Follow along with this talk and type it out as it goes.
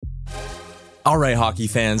All right, hockey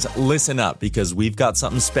fans, listen up because we've got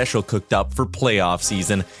something special cooked up for playoff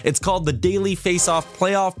season. It's called the Daily Face-Off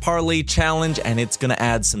Playoff Parlay Challenge, and it's going to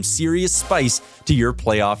add some serious spice to your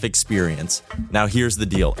playoff experience. Now, here's the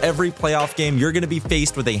deal. Every playoff game, you're going to be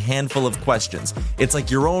faced with a handful of questions. It's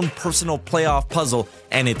like your own personal playoff puzzle,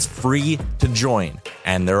 and it's free to join.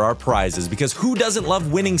 And there are prizes, because who doesn't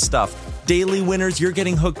love winning stuff? Daily winners, you're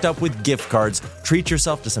getting hooked up with gift cards. Treat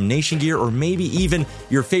yourself to some Nation gear or maybe even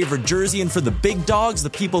your favorite jersey. And for the big dogs, the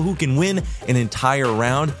people who can win an entire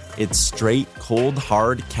round, it's straight, cold,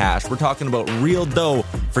 hard cash. We're talking about real dough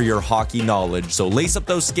for your hockey knowledge. So lace up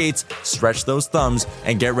those skates, stretch those thumbs,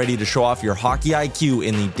 and get ready to show off your hockey IQ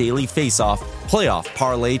in the Daily Face-Off Playoff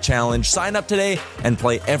Parlay Challenge. Sign up today and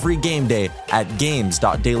play every game day at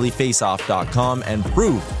games.dailyfaceoff.com and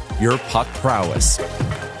prove your puck prowess.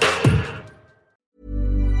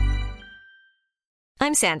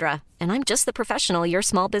 I'm Sandra, and I'm just the professional your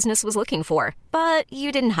small business was looking for. But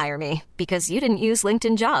you didn't hire me because you didn't use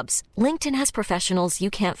LinkedIn Jobs. LinkedIn has professionals you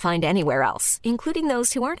can't find anywhere else, including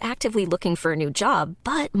those who aren't actively looking for a new job,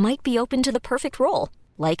 but might be open to the perfect role,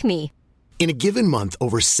 like me. In a given month,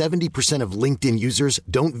 over 70% of LinkedIn users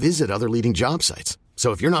don't visit other leading job sites.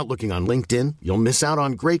 So if you're not looking on LinkedIn, you'll miss out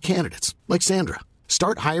on great candidates like Sandra.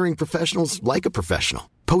 Start hiring professionals like a professional.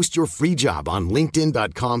 Post your free job on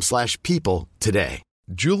linkedin.com/people today.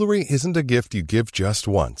 Jewelry isn't a gift you give just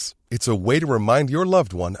once. It's a way to remind your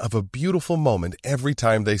loved one of a beautiful moment every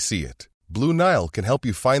time they see it. Blue Nile can help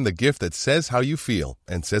you find the gift that says how you feel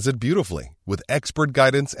and says it beautifully, with expert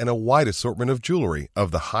guidance and a wide assortment of jewelry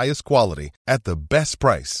of the highest quality at the best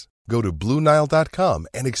price. Go to BlueNile.com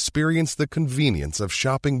and experience the convenience of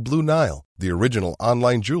shopping Blue Nile, the original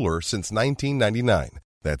online jeweler since 1999.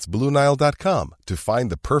 That's BlueNile.com to find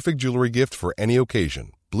the perfect jewelry gift for any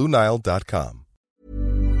occasion. BlueNile.com.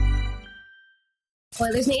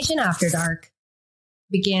 Oilersnation After Dark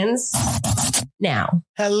begins now.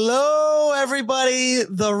 Hello, everybody.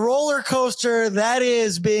 The roller coaster that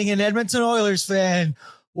is being an Edmonton Oilers fan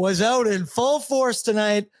was out in full force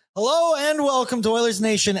tonight. Hello and welcome to Oilers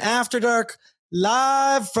Nation After Dark,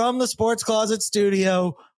 live from the Sports Closet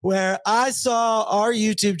studio, where I saw our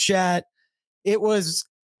YouTube chat. It was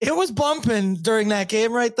bumping during that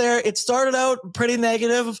game right there. It started out pretty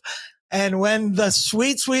negative. And when the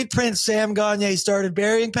sweet, sweet Prince Sam Gagner started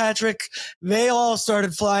burying Patrick, they all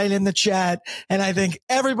started flying in the chat. And I think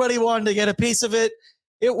everybody wanted to get a piece of it.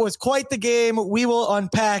 It was quite the game. We will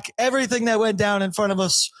unpack everything that went down in front of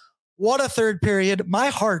us. What a third period. My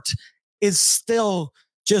heart is still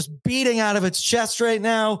just beating out of its chest right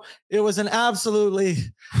now. It was an absolutely,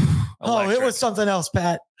 it was something else,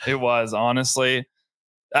 Pat. It was, honestly.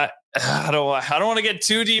 I don't want to get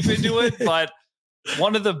too deep into it, but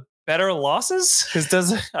one of the better losses? Is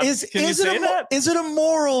it a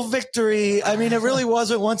moral victory? I mean, it really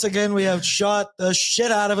wasn't. Once again, we have shot the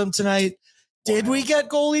shit out of him tonight. Did we get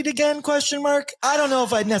goalied again? Question mark. I don't know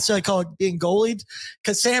if I'd necessarily call it being goalied,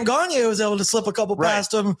 because Sam Gagner was able to slip a couple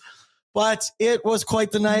past him, but it was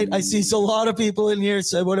quite the night. I see a lot of people in here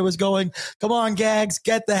said when it was going, come on, Gags,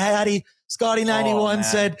 get the Hattie. Scotty91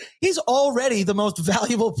 said he's already the most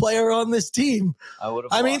valuable player on this team.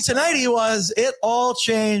 I mean, tonight he was. It all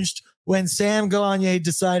changed when Sam Gagner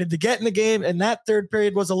decided to get in the game, and that third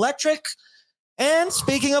period was electric. And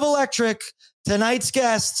speaking of electric, tonight's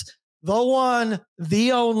guest, the one,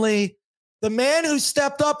 the only, the man who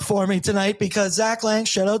stepped up for me tonight, because Zach Lang,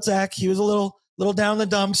 shout out Zach, he was a little down the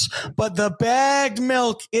dumps, but the bagged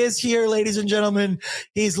milk is here, ladies and gentlemen.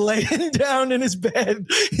 He's laying down in his bed.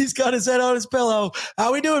 He's got his head on his pillow.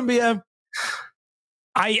 How we doing, BM?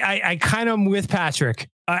 I kind of am with Patrick.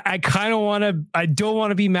 I kind of want to, I don't want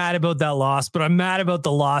to be mad about that loss, but I'm mad about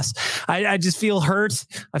the loss. I just feel hurt.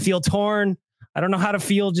 I feel torn. I don't know how to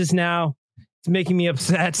feel just now. It's making me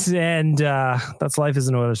upset, and that's life as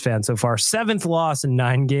an Oilers fan so far. 7th loss in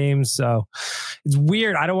 9 games, so it's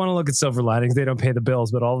weird. I don't want to look at silver linings. They don't pay the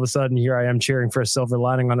bills, but all of a sudden, here I am cheering for a silver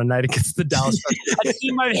lining on a night against the Dallas Stars, a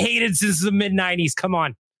team I've hated since the mid-90s. Come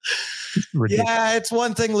on. Yeah, it's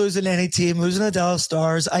one thing losing any team, losing the Dallas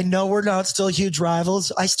Stars. I know we're not still huge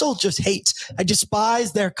rivals. I still just hate. I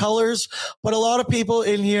despise their colors, but a lot of people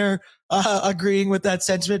in here agreeing with that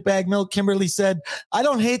sentiment. Bag Milk Kimberly said, I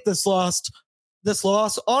don't hate this loss.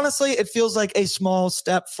 Honestly, it feels like a small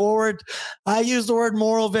step forward. I use the word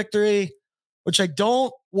moral victory, which I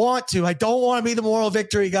don't want to. I don't want to be the moral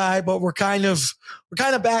victory guy, but we're kind of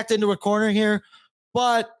backed into a corner here.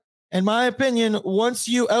 But in my opinion, once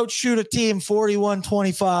you outshoot a team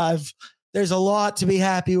 41-25, there's a lot to be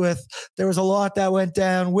happy with. There was a lot that went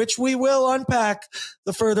down, which we will unpack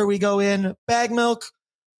the further we go in. Bag Milk,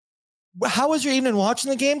 How was your evening watching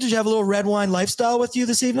the game? Did you have a little red wine lifestyle with you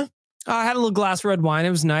this evening? I had a little glass of red wine. It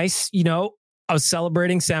was nice. I was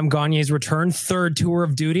celebrating Sam Gagner's return, third tour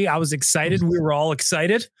of duty. I was excited. We were all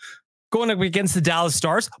excited. Going up against the Dallas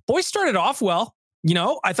Stars. Boys started off well.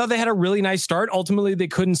 I thought they had a really nice start. Ultimately, they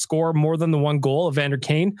couldn't score more than the one goal. Evander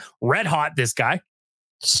Kane, red hot, this guy.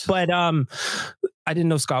 But I didn't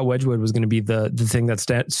know Scott Wedgwood was going to be the thing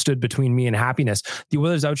that stood between me and happiness. The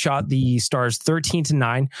Oilers outshot the Stars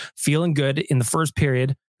 13-9, feeling good in the first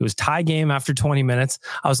period. It was tie game after 20 minutes.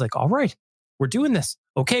 I was like, all right, we're doing this.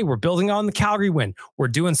 Okay, we're building on the Calgary win. We're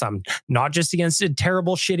doing something, not just against a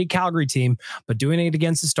terrible, shitty Calgary team, but doing it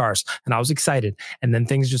against the Stars. And I was excited. And then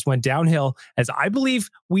things just went downhill as I believe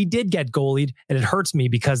we did get goalied. And it hurts me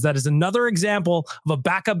because that is another example of a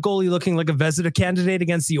backup goalie looking like a Vezina candidate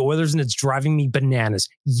against the Oilers. And it's driving me bananas.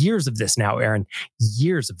 Years of this now, Aaron.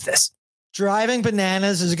 Years of this. Driving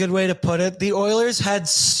bananas is a good way to put it. The Oilers had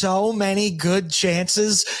so many good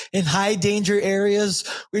chances in high danger areas.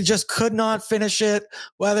 We just could not finish it,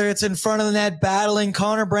 whether it's in front of the net battling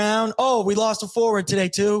Connor Brown. Oh, we lost a forward today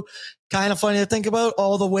too. Kind of funny to think about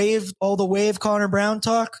all the wave Connor Brown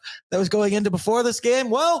talk that was going into before this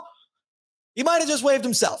game. Well, he might have just waved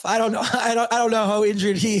himself. I don't know. I don't know how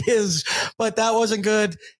injured he is, but that wasn't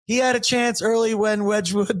good. He had a chance early when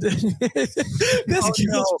Wedgwood.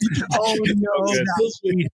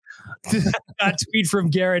 That tweet from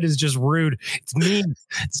Garrett is just rude. It's mean.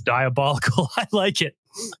 It's diabolical. I like it.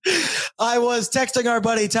 I was texting our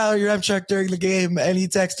buddy Tyler Yaremchuk during the game, and he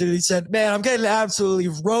texted. He said, "Man, I'm getting absolutely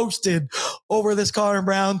roasted over this Connor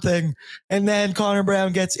Brown thing." And then Connor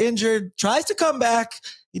Brown gets injured, tries to come back.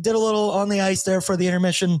 He did a little on the ice there for the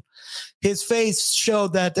intermission. His face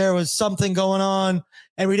showed that there was something going on,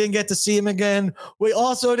 and we didn't get to see him again. We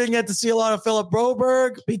also didn't get to see a lot of Philip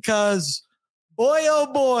Broberg because, boy,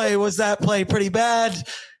 oh boy, was that play pretty bad.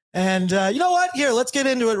 And you know what? Here, let's get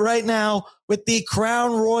into it right now with the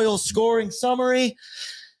Crown Royal scoring summary.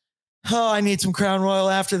 Oh, I need some Crown Royal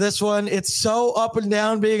after this one. It's so up and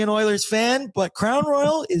down being an Oilers fan, but Crown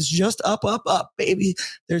Royal is just up, up, up, baby.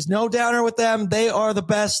 There's no downer with them. They are the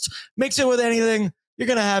best. Mix it with anything. You're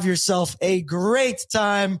going to have yourself a great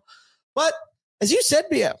time. But as you said,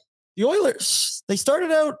 BM, the Oilers, they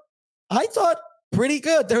started out, I thought, pretty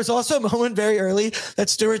good. There was also a moment very early that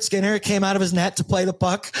Stuart Skinner came out of his net to play the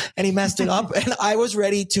puck and he messed it up. And I was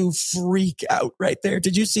ready to freak out right there.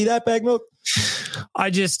 Did you see that, Bagmilk? I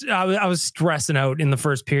was stressing out in the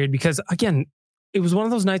first period because, again, it was one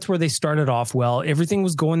of those nights where they started off well. Everything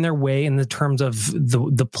was going their way in the terms of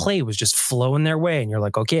the play was just flowing their way. And you're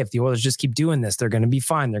like, okay, if the Oilers just keep doing this, they're going to be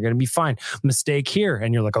fine. They're going to be fine. Mistake here.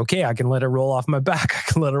 And you're like, okay, I can let it roll off my back.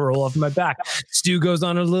 Stu goes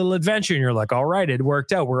on a little adventure and you're like, all right, it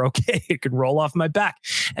worked out. We're okay. It could roll off my back.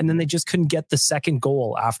 And then they just couldn't get the second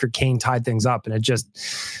goal after Kane tied things up. And it just,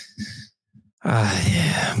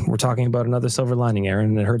 we're talking about another silver lining, Aaron,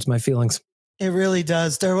 and it hurts my feelings. It really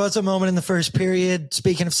does. There was a moment in the first period,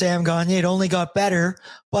 speaking of Sam Gagner, it only got better,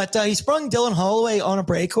 but he sprung Dylan Holloway on a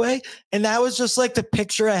breakaway. And that was just like the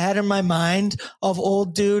picture I had in my mind of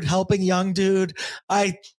old dude helping young dude.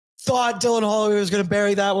 I thought Dylan Holloway was going to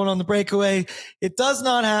bury that one on the breakaway. It does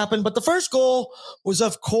not happen. But the first goal was,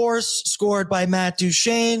 of course, scored by Matt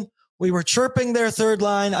Duchene. We were chirping their third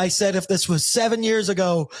line. I said if this was 7 years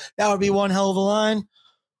ago, that would be one hell of a line.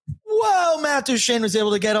 Well, Matt Duchene was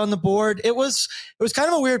able to get on the board. It was kind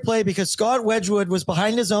of a weird play because Scott Wedgwood was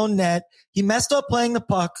behind his own net. He messed up playing the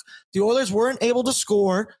puck. The Oilers weren't able to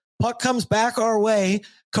score. Puck comes back our way.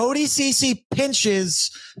 Cody Ceci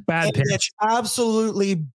pinches. Bad pitch.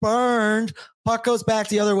 Absolutely burned. Puck goes back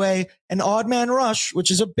the other way. An odd man rush,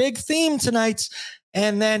 which is a big theme tonight.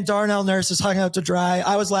 And then Darnell Nurse is hung out to dry.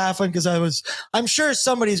 I was laughing because I'm sure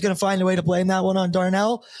somebody's going to find a way to blame that one on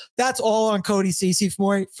Darnell. That's all on Cody Ceci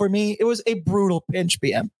for me. It was a brutal pinch,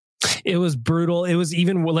 BM. It was brutal. It was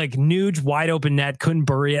even like Nuge wide open net, couldn't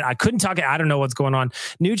bury it. I couldn't talk it. I don't know what's going on.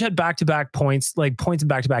 Nuge had back-to-back points, like points in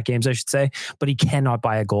back-to-back games, I should say, but he cannot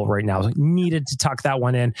buy a goal right now. Needed to tuck that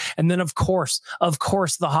one in. And then of course,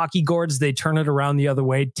 the hockey gourds, they turn it around the other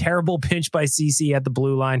way. Terrible pinch by CC at the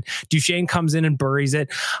blue line. Duchene comes in and buries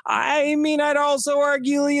it. I mean, I'd also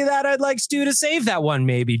argue that I'd like Stu to save that one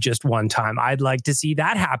maybe just one time. I'd like to see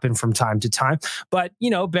that happen from time to time, but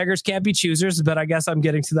beggars can't be choosers. But I guess I'm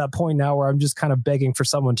getting to that point now where I'm just kind of begging for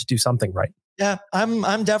someone to do something right. Yeah,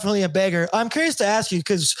 I'm definitely a beggar. I'm curious to ask you,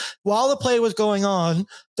 because while the play was going on,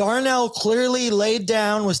 Darnell clearly laid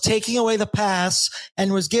down, was taking away the pass,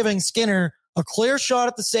 and was giving Skinner a clear shot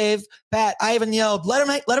at the save. Pat, I even yelled, let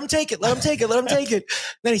him take it, let him take it, let him take it.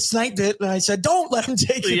 Then he sniped it, and I said, don't let him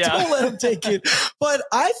take it, don't let him take it. But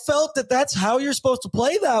I felt that that's how you're supposed to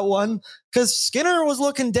play that one, because Skinner was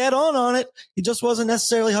looking dead on it. He just wasn't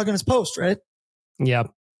necessarily hugging his post, right? Yeah,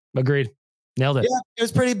 agreed. Nailed it. Yeah, it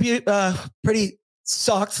was pretty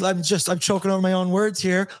sucked. I'm choking over my own words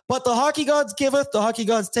here. But the hockey gods giveth, the hockey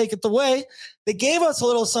gods taketh away. They gave us a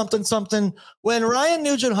little something when Ryan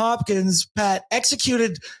Nugent-Hopkins, Pat,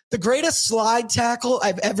 executed the greatest slide tackle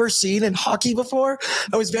I've ever seen in hockey before.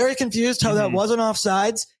 I was very confused how that wasn't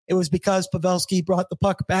offsides. It was because Pavelski brought the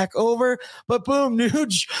puck back over. But boom,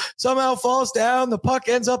 Nuge somehow falls down. The puck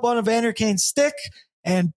ends up on Evander Kane's stick,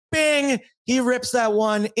 and bing, he rips that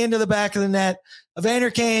one into the back of the net. Evander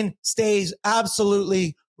Kane stays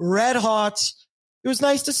absolutely red hot. It was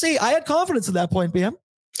nice to see. I had confidence at that point, BM.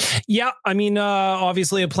 Yeah, I mean,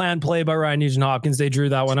 obviously a planned play by Ryan Nugent-Hopkins. They drew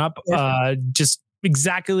that one up just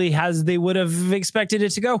exactly as they would have expected it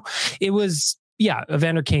to go. It was,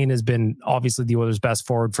 Evander Kane has been obviously the Oilers' best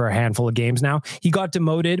forward for a handful of games now. He got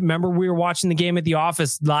demoted. Remember, we were watching the game at the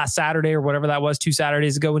office last Saturday or whatever that was, 2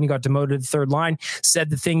 Saturdays ago, when he got demoted to the third line, said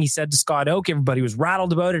the thing he said to Scott Oak. Everybody was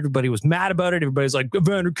rattled about it. Everybody was mad about it. Everybody's like,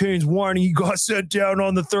 Evander Kane's whining. He got sent down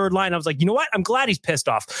on the third line. I was like, you know what? I'm glad he's pissed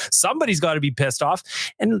off. Somebody's got to be pissed off.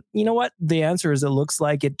 And you know what? The answer is it looks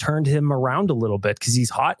like it turned him around a little bit because he's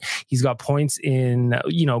hot. He's got points in,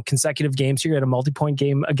 consecutive games here. He had a multi-point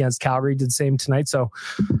game against Calgary, did the same tonight. So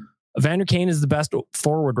Evander Kane is the best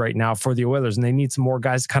forward right now for the Oilers, and they need some more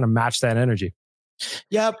guys to kind of match that energy.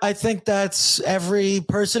 Yeah, I think that's every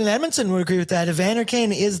person in Edmonton would agree with that. Evander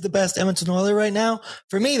Kane is the best Edmonton Oiler right now.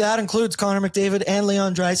 For me, that includes Connor McDavid and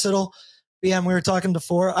Leon Draisaitl. BM, we were talking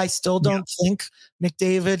before. I still don't think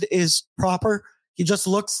McDavid is proper. He just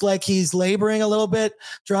looks like he's laboring a little bit.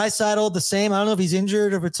 Draisaitl, the same. I don't know if he's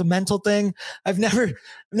injured or if it's a mental thing. I've never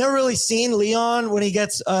really seen Leon when he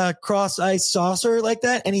gets a cross ice saucer like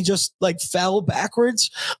that, and he just fell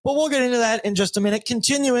backwards. But we'll get into that in just a minute.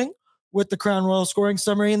 Continuing with the Crown Royal scoring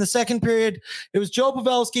summary. In the second period, it was Joe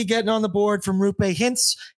Pavelski getting on the board from Rupe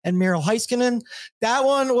Hintz and Miro Heiskanen. That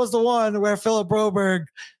one was the one where Philip Broberg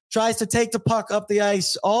tries to take the puck up the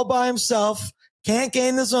ice all by himself, can't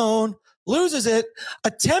gain the zone, loses it,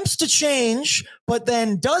 attempts to change, but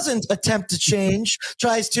then doesn't attempt to change,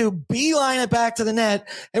 tries to beeline it back to the net.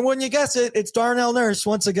 And when you guess it, it's Darnell Nurse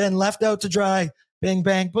once again left out to dry. Bing,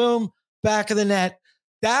 bang, boom, back of the net.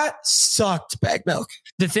 That sucked, Bag Milk.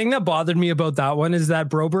 The thing that bothered me about that one is that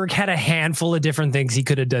Broberg had a handful of different things he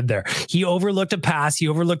could have done there. He overlooked a pass. He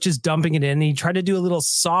overlooked just dumping it in. He tried to do a little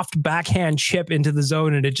soft backhand chip into the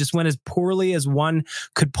zone, and it just went as poorly as one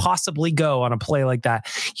could possibly go on a play like that.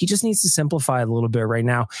 He just needs to simplify it a little bit right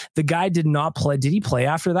now. The guy did not play. Did he play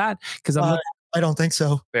after that? Because I don't think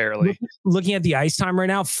so. Barely. Looking at the ice time right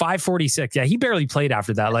now, 5:46. Yeah, he barely played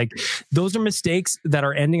after that. Those are mistakes that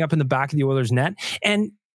are ending up in the back of the Oilers' net.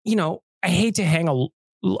 And, I hate to hang a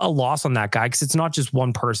loss on that guy because it's not just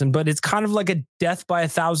one person, but it's kind of like a death by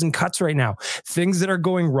 1,000 cuts right now. Things that are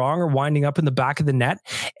going wrong are winding up in the back of the net.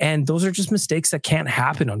 And those are just mistakes that can't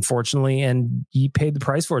happen, unfortunately. And he paid the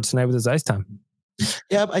price for it tonight with his ice time.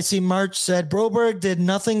 Yep, I see March said Broberg did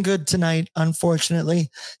nothing good tonight,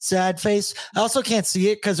 unfortunately. Sad face. I also can't see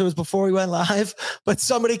it because it was before we went live, but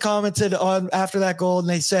somebody commented on after that goal and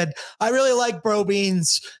they said, I really like Bro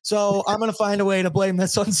Beans, so I'm going to find a way to blame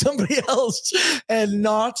this on somebody else and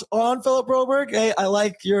not on Philip Broberg. Hey, I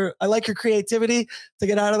like your creativity to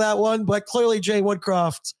get out of that one, but clearly Jay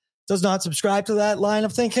Woodcroft does not subscribe to that line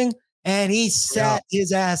of thinking, and he sat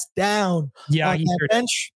his ass down on that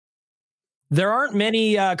bench. There aren't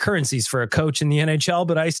many currencies for a coach in the NHL,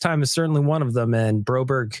 but ice time is certainly one of them. And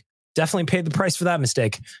Broberg definitely paid the price for that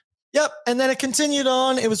mistake. Yep. And then it continued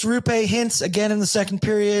on. It was Rupe Hintz again in the second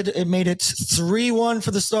period. It made it 3-1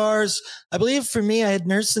 for the Stars. I believe for me, I had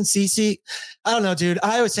Nurse and Ceci. I don't know, dude.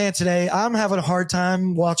 I was saying today, I'm having a hard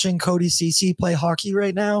time watching Cody Ceci play hockey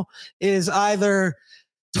right now. It is either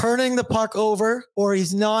turning the puck over, or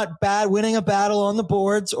he's not winning a battle on the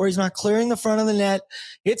boards, or he's not clearing the front of the net.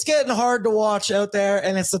 It's getting hard to watch out there.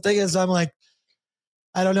 And it's the thing is, I'm like,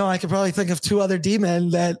 I don't know. I could probably think of 2 other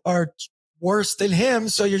D-men that are worse than him.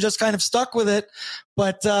 So you're just kind of stuck with it.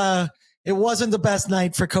 But it wasn't the best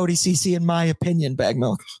night for Cody Ceci, in my opinion, Bag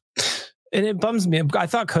Milk. And it bums me. I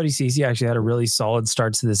thought Cody Ceci actually had a really solid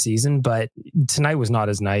start to the season, but tonight was not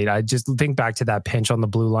his night. I just think back to that pinch on the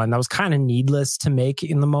blue line. That was kind of needless to make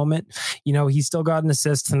in the moment. He still got an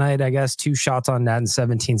assist tonight, I guess, 2 shots on net in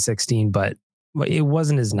 17-16, but it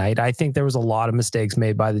wasn't his night. I think there was a lot of mistakes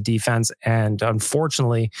made by the defense. And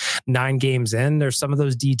unfortunately, 9 games in, there's some of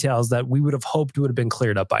those details that we would have hoped would have been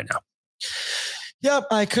cleared up by now. Yep,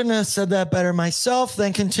 I couldn't have said that better myself.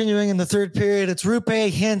 Then continuing in the third period, it's Rupe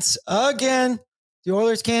Hintz again. The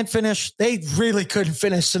Oilers can't finish. They really couldn't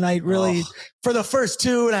finish tonight, really. For the first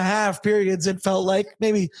 2.5 periods, it felt like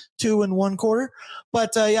maybe 2 and 1/4.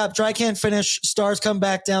 But Dry can't finish. Stars come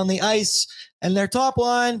back down the ice, and their top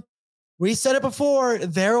line, we said it before,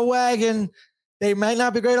 they're a wagon. They might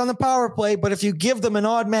not be great on the power play, but if you give them an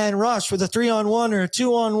odd man rush with a 3-on-1 or a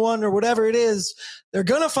 2-on-1 or whatever it is, they're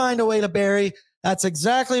going to find a way to bury. That's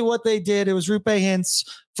exactly what they did. It was Rupe Hintz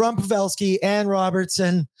from Pavelski and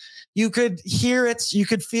Robertson. You could hear it. You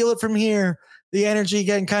could feel it from here. The energy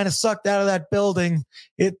getting kind of sucked out of that building.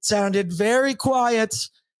 It sounded very quiet.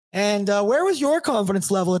 And where was your confidence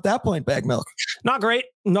level at that point, Bag Milk? Not great.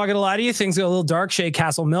 I'm not going to lie to you. Things got a little dark. Shea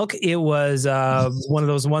Castle Milk. It was one of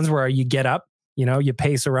those ones where you get up, you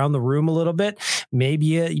pace around the room a little bit. Maybe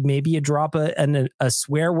you drop a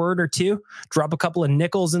swear word or two, drop a couple of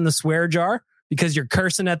nickels in the swear jar because you're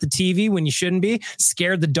cursing at the TV when you shouldn't be.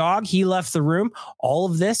 Scared the dog. He left the room. All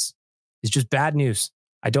of this is just bad news.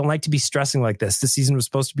 I don't like to be stressing like this. This season was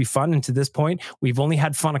supposed to be fun. And to this point, we've only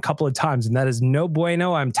had fun a couple of times. And that is no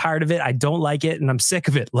bueno. I'm tired of it. I don't like it. And I'm sick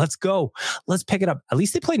of it. Let's go. Let's pick it up. At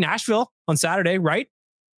least they play Nashville on Saturday, right?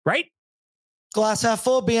 Right? Glass half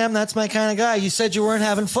full, BM. That's my kind of guy. You said you weren't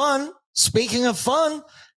having fun. Speaking of fun,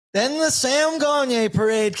 then the Sam Gagner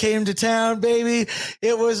parade came to town, baby.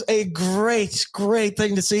 It was a great, great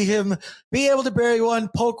thing to see him be able to bury one,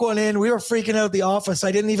 poke one in. We were freaking out at the office.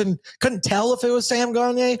 I couldn't tell if it was Sam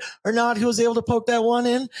Gagner or not who was able to poke that one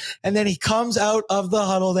in. And then he comes out of the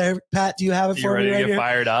huddle there. Pat, do you have it for me right here?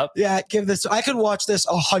 Fired up? Yeah, give this. I could watch this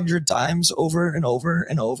 100 times over and over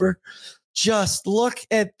and over. Just look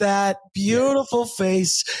at that beautiful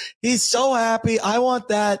face. He's so happy. I want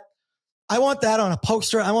that on a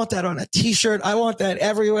poster. I want that on a t-shirt. I want that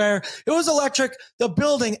everywhere. It was electric. The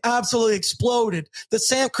building absolutely exploded.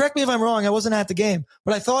 Correct me if I'm wrong. I wasn't at the game,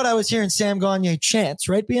 but I thought I was hearing Sam Gagner chants,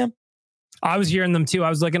 right, BM? I was hearing them too. I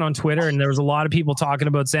was looking on Twitter and there was a lot of people talking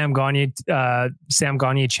about Sam Gagner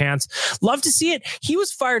chants. Love to see it. He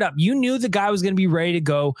was fired up. You knew the guy was going to be ready to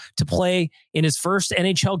go to play in his first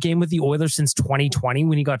NHL game with the Oilers since 2020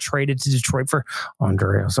 when he got traded to Detroit for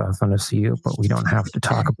Andreas Athanasiou, but we don't have to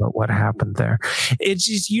talk about what happened there. It's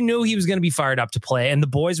just, you knew he was going to be fired up to play and the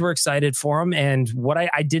boys were excited for him. And what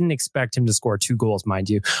I didn't expect him to score 2 goals, mind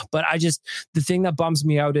you, but the thing that bums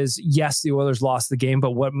me out is, yes, the Oilers lost the game,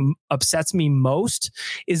 but what upsets me most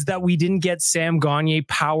is that we didn't get Sam Gagner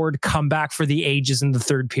powered comeback for the ages in the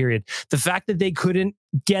third period. The fact that they couldn't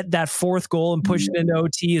get that 4th goal and push it into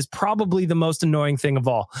OT is probably the most annoying thing of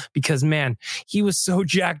all, because man, he was so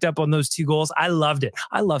jacked up on those 2 goals. I loved it.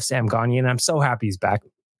 I love Sam Gagner and I'm so happy he's back.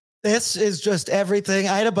 This is just everything.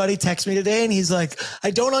 I had a buddy text me today and he's like,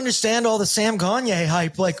 I don't understand all the Sam Gagner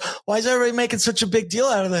hype. Like, why is everybody making such a big deal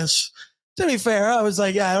out of this? To be fair, I was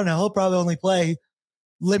like, yeah, I don't know. He'll probably only play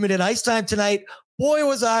limited ice time tonight. Boy,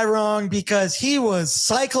 was I wrong, because he was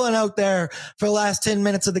cycling out there for the last 10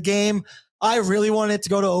 minutes of the game. I really wanted to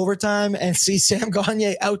go to overtime and see Sam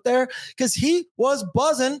Gagner out there because he was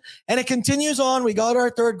buzzing, and it continues on. We got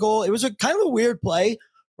our 3rd goal. It was a kind of a weird play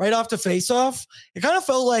right off the faceoff. It kind of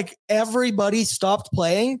felt like everybody stopped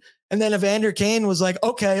playing. And then Evander Kane was like,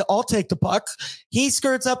 okay, I'll take the puck. He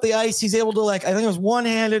skirts up the ice. He's able to, I think it was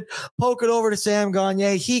one-handed, poke it over to Sam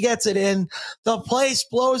Gagner. He gets it in. The place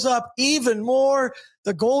blows up even more.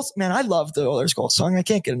 The goals, man, I love the Oilers goal song. I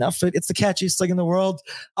can't get enough of it. It's the catchiest thing in the world.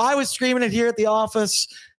 I was screaming it here at the office.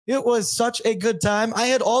 It was such a good time. I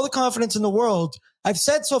had all the confidence in the world. I've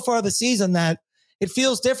said so far this season that it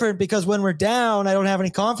feels different because when we're down, I don't have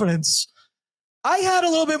any confidence. I had a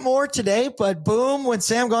little bit more today, but boom, when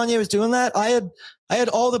Sam Gagner was doing that, I had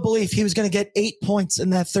all the belief he was going to get 8 points in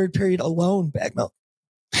that third period alone, Bag Milk.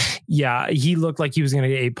 Yeah, he looked like he was going to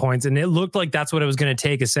get 8 points, and it looked like that's what it was going to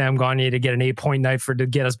take, is Sam Gagner to get an 8-point night to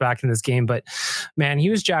get us back in this game. But man, he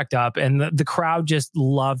was jacked up, and the crowd just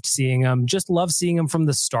loved seeing him. Just loved seeing him from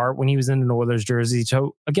the start when he was in an Oilers jersey.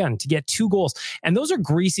 So again, to get 2 goals, and those are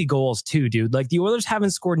greasy goals too, dude. Like, the Oilers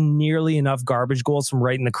haven't scored nearly enough garbage goals from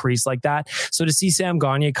right in the crease like that. So to see Sam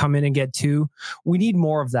Gagner come in and get 2, we need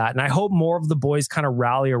more of that. And I hope more of the boys kind of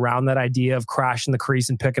rally around that idea of crashing the crease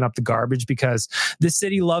and picking up the garbage, because this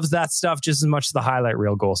city loves that stuff just as much as the highlight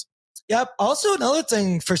reel goals. Yep. Also, another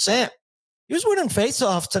thing for Sam, he was winning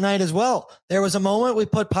faceoffs tonight as well. There was a moment we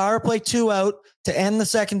put power play 2 out to end the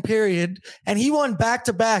second period, and he won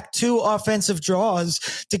back-to-back 2 offensive draws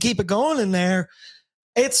to keep it going in there.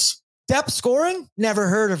 It's depth scoring. Never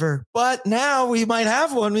heard of her, but now we might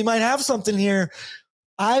have one. We might have something here.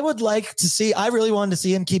 I really wanted to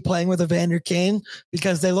see him keep playing with Evander Kane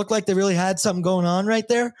because they look like they really had something going on right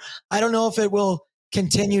there. I don't know if it will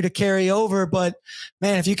continue to carry over, but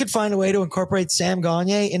man, if you could find a way to incorporate Sam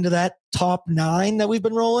Gagner into that top 9 that we've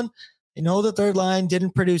been rolling, the third line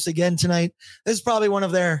didn't produce again tonight. This is probably one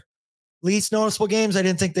of their least noticeable games. I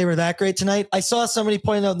didn't think they were that great tonight. I saw somebody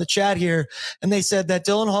point out in the chat here, and they said that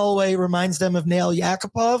Dylan Holloway reminds them of Nail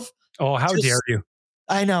Yakupov. Oh, how dare you!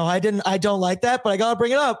 I know. I don't like that, but I got to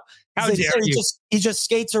bring it up. How dare you? He just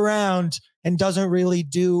skates around and doesn't really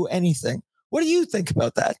do anything. What do you think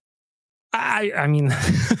about that? I mean,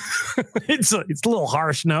 it's a little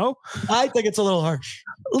harsh, no? I think it's a little harsh.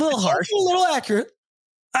 A little accurate.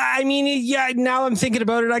 I mean, yeah, now I'm thinking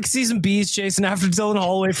about it. I can see some bees chasing after Dylan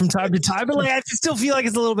Holloway from time to time, but I still feel like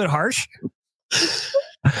it's a little bit harsh.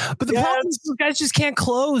 But the problem is these guys just can't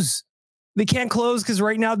close. They can't close because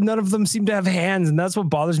right now none of them seem to have hands, and that's what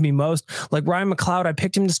bothers me most. Like Ryan McLeod, I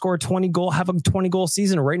picked him to score have a 20-goal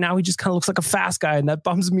season. Right now, he just kind of looks like a fast guy, and that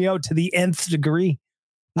bums me out to the nth degree.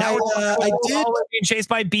 Now I did being chased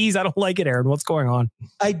by bees. I don't like it, Aaron. What's going on?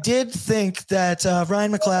 I did think that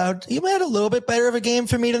Ryan McLeod, he had a little bit better of a game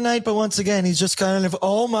for me tonight, but once again, he's just kind of,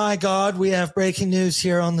 oh my God, we have breaking news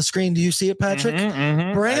here on the screen. Do you see it, Patrick?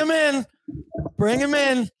 Mm-hmm. Bring him in. Bring him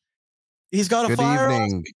in. He's got a fire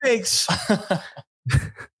on his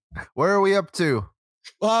Where are we up to?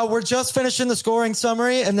 We're just finishing the scoring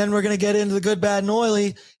summary, and then we're going to get into the good, bad, and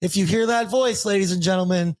oily. If you hear that voice, ladies and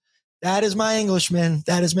gentlemen, that is my Englishman.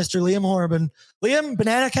 That is Mr. Liam Horban. Liam,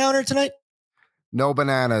 banana counter tonight? No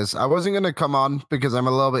bananas. I wasn't going to come on because I'm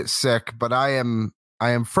a little bit sick, but I am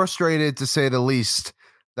frustrated to say the least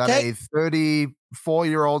that a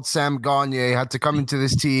 34-year-old Sam Gagner had to come into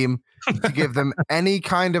this team to give them any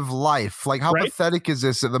kind of life. Like, how pathetic is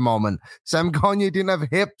this at the moment? Sam Gagner didn't have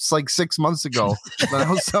hips like 6 months ago. But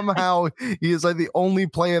now somehow he is like the only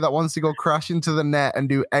player that wants to go crash into the net and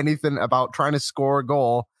do anything about trying to score a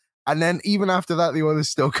goal. And then even after that, the Oilers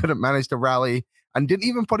still couldn't manage to rally and didn't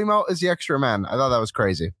even put him out as the extra man. I thought that was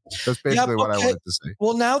crazy. That's basically what I wanted to say.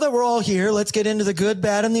 Well, now that we're all here, let's get into the good,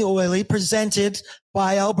 bad, and the oily, presented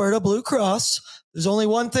by Alberta Blue Cross. There's only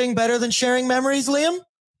one thing better than sharing memories, Liam.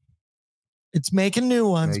 It's making new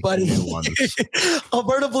ones, buddy.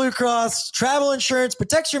 Alberta Blue Cross, travel insurance,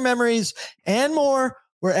 protects your memories and more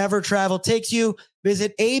wherever travel takes you.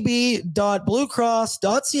 Visit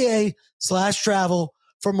ab.bluecross.ca/travel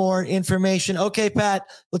for more information. Okay, Pat,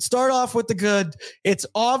 let's start off with the good. It's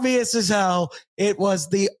obvious as hell. It was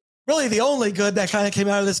really the only good that kind of came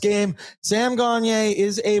out of this game. Sam Gagner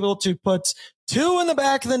is able to put 2 in the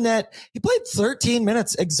back of the net. He played 13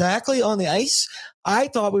 minutes exactly on the ice. I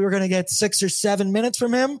thought we were going to get 6 or 7 minutes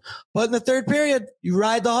from him, but in the third period, you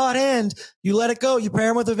ride the hot hand, you let it go, you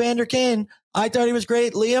pair him with Evander Kane. I thought he was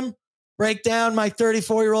great. Liam, break down my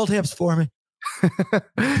 34-year-old hips for me.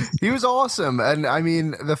 He was awesome. And I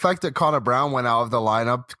mean, the fact that Connor Brown went out of the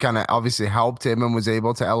lineup kind of obviously helped him and was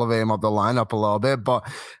able to elevate him up the lineup a little bit. But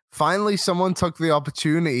finally, someone took the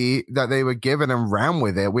opportunity that they were given and ran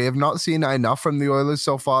with it. We have not seen enough from the Oilers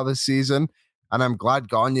so far this season, and I'm glad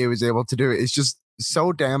Gagner was able to do it. It's just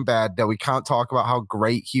so damn bad that we can't talk about how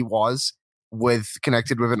great he was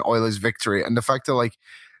connected with an Oilers victory. And the fact that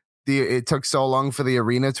it took so long for the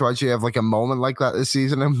arena to actually have a moment like that this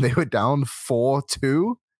season, and they were down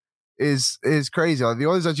 4-2 is crazy. The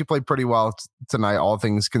Oilers actually played pretty well tonight, all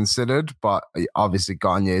things considered, but obviously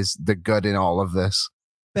Gagner is the good in all of this.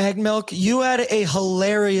 Bag Milk, you had a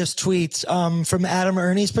hilarious tweet from Adam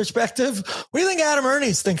Ernie's perspective. What do you think Adam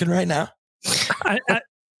Ernie's thinking right now?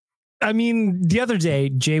 I mean, the other day,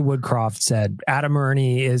 Jay Woodcroft said Adam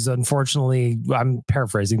Ernie is, unfortunately, I'm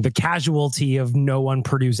paraphrasing, the casualty of no one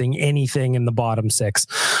producing anything in the bottom 6.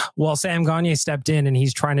 Well, Sam Gagner stepped in and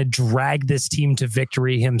he's trying to drag this team to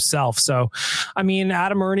victory himself. So, I mean,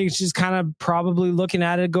 Adam Ernie's just kind of probably looking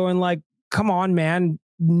at it going like, come on, man.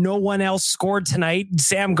 No one else scored tonight.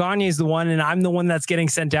 Sam Gagner is the one, and I'm the one that's getting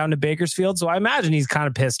sent down to Bakersfield. So I imagine he's kind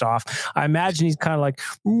of pissed off. I imagine he's kind of like,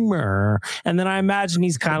 Murr. And then I imagine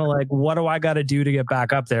he's kind of like, what do I got to do to get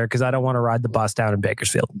back up there? Because I don't want to ride the bus down in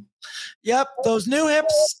Bakersfield. Yep. Those new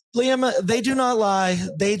hips, Liam, they do not lie.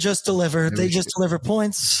 They just deliver. They just deliver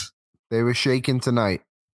points. They were shaking tonight.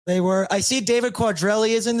 They were. I see David Quadrelli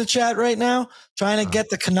is in the chat right now, trying to get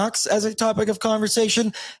the Canucks as a topic of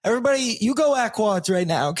conversation. Everybody, you go at Quads right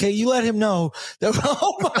now, okay? You let him know that.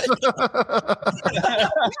 Oh my!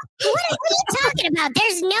 What are you talking about?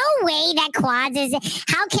 There's no way that Quads is.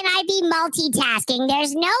 How can I be multitasking?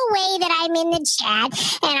 There's no way that I'm in the chat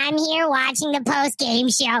and I'm here watching the post game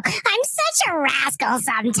show. I'm such a rascal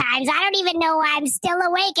sometimes. I don't even know why I'm still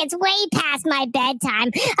awake. It's way past my bedtime.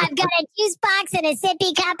 I've got a juice box and a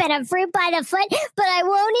sippy cup and a fruit by the foot, but I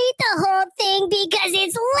won't eat the whole thing because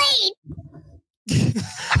it's late.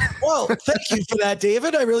 Well, thank you for that,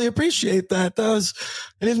 David. I really appreciate that.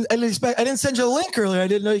 I didn't send you a link earlier. I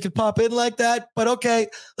didn't know you could pop in like that. But okay,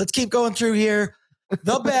 let's keep going through here.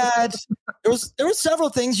 The bad. There were several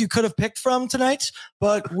things you could have picked from tonight,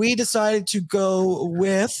 but we decided to go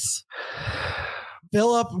with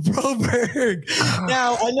Philip Broberg.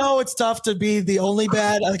 Now, I know it's tough to be the only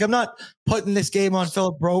bad. Like, I'm not putting this game on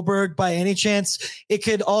Philip Broberg by any chance. It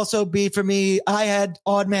could also be for me. I had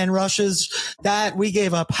odd man rushes that we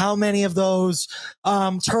gave up. How many of those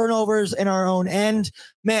turnovers in our own end?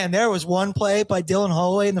 Man, there was one play by Dylan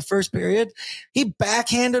Holloway in the first period. He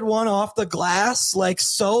backhanded one off the glass like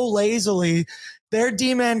so lazily. Their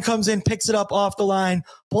D-man comes in, picks it up off the line,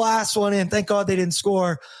 blasts one in. Thank God they didn't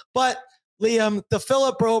score. But Liam, the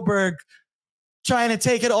Philip Broberg trying to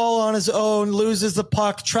take it all on his own, loses the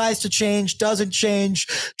puck, tries to change, doesn't change,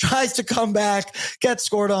 tries to come back, gets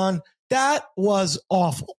scored on. That was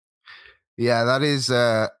awful. Yeah, that is,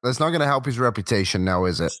 that's not going to help his reputation now,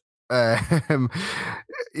 is it?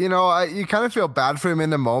 You kind of feel bad for him in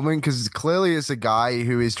the moment because clearly it's a guy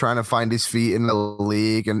who is trying to find his feet in the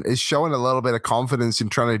league and is showing a little bit of confidence in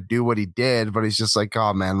trying to do what he did, but he's just like,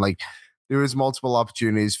 oh man, like, there was multiple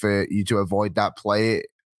opportunities for you to avoid that play,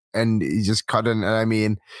 and he just couldn't. And I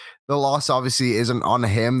mean, the loss obviously isn't on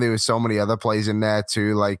him. There were so many other plays in there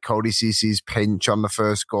too, like Cody Cece's pinch on the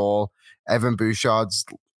first goal, Evan Bouchard's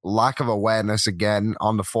lack of awareness again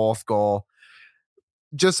on the fourth goal.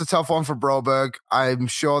 Just a tough one for Broberg. I'm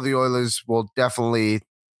sure the Oilers will definitely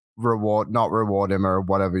not reward him or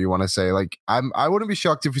whatever you want to say. Like, I wouldn't be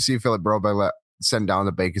shocked if we see Philip Broberg sent down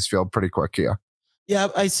to Bakersfield pretty quick here. Yeah,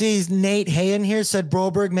 I see Nate Hayen here said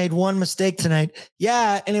Broberg made one mistake tonight.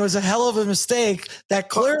 Yeah, and it was a hell of a mistake that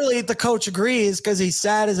clearly the coach agrees because he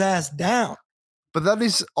sat his ass down. But that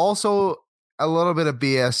is also a little bit of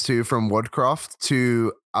BS too from Woodcroft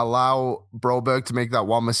to allow Broberg to make that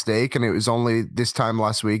one mistake. And it was only this time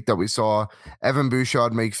last week that we saw Evan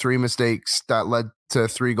Bouchard make 3 mistakes that led to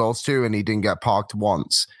 3 goals too, and he didn't get parked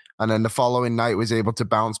once. And then the following night was able to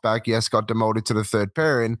bounce back. Yes, got demoted to the third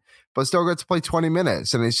pairing, but still got to play 20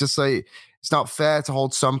 minutes. And it's just like, it's not fair to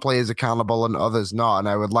hold some players accountable and others not. And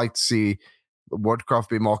I would like to see Woodcroft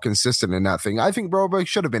be more consistent in that thing. I think Broberg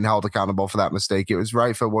should have been held accountable for that mistake. It was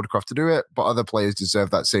right for Woodcroft to do it, but other players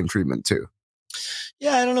deserve that same treatment too.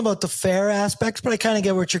 Yeah, I don't know about the fair aspects, but I kind of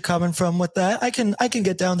get where you're coming from with that. I can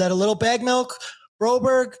get down that a little. Bag milk,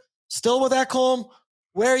 Broberg, still with Ekholm.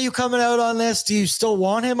 Where are you coming out on this? Do you still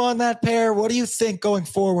want him on that pair? What do you think going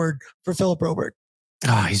forward for Philip Broberg?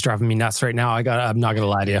 Oh, he's driving me nuts right now. I'm not going to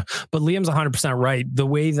lie to you. But Liam's 100% right. The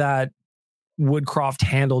way that Woodcroft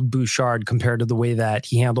handled Bouchard compared to the way that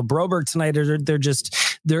he handled Broberg tonight,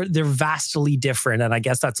 they're vastly different. And I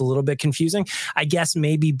guess that's a little bit confusing. I guess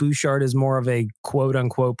maybe Bouchard is more of a quote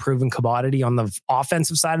unquote proven commodity on the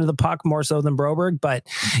offensive side of the puck, more so than Broberg. But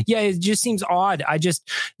yeah, it just seems odd.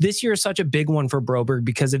 This year is such a big one for Broberg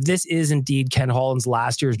because if this is indeed Ken Holland's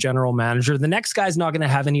last year's general manager, the next guy's not going to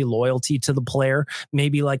have any loyalty to the player,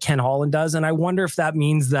 maybe like Ken Holland does. And I wonder if that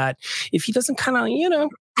means that if he doesn't kind of,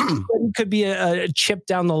 could be a chip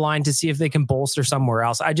down the line to see if they can bolster somewhere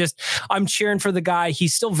else. I'm cheering for the guy.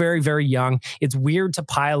 He's still very, very young. It's weird to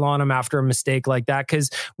pile on him after a mistake like that because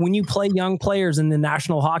when you play young players in the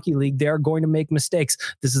National Hockey League, they're going to make mistakes.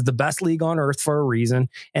 This is the best league on earth for a reason.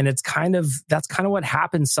 And that's kind of what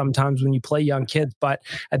happens sometimes when you play young kids. But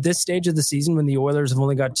at this stage of the season, when the Oilers have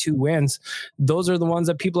only got 2 wins, those are the ones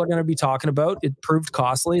that people are going to be talking about. It proved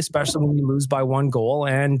costly, especially when you lose by 1 goal.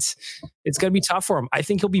 And it's going to be tough for him. I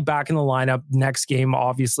think he'll be back in the lineup next game.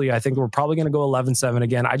 Obviously, I think we're probably going to go 11-7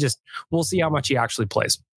 again. We'll see how much he actually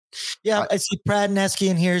plays. Yeah, I see Brad Nesky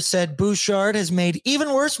in here said Bouchard has made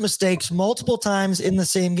even worse mistakes multiple times in the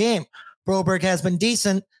same game. Broberg has been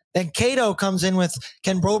decent. Then Cato comes in with,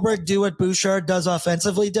 can Broberg do what Bouchard does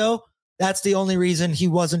offensively, though? That's the only reason he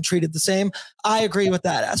wasn't treated the same. I agree with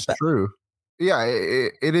that aspect. True. Yeah,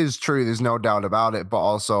 it is true. There's no doubt about it. But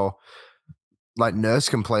also, like Nurse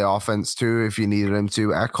can play offense too if you needed him to.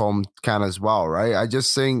 Ekholm can as well, right? I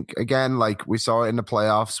just think, again, like we saw it in the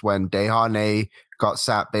playoffs when Desharnais got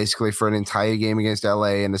sat basically for an entire game against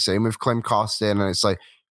LA, and the same with Klim Kostin. And it's like,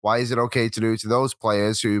 why is it okay to do to those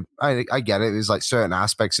players who, I get it, there's like certain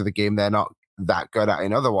aspects of the game they're not that good at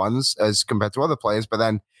in other ones as compared to other players, but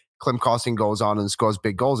then Klim Kostin goes on and scores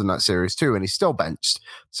big goals in that series too, and he's still benched.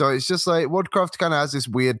 So it's just like Woodcroft kind of has this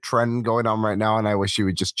weird trend going on right now, and I wish he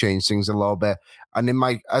would just change things a little bit. And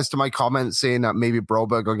as to my comment saying that maybe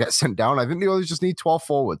Broberg will get sent down, I think the Oilers just need 12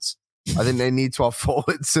 forwards. I think they need 12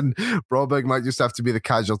 forwards, and Broberg might just have to be the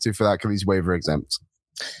casualty for that because he's waiver exempt.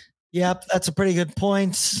 Yep, that's a pretty good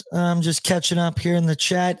point. I'm just catching up here in the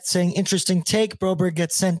chat saying interesting take. Broberg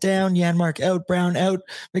gets sent down. Janmark out. Brown out.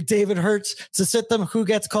 McDavid hurts to sit them. Who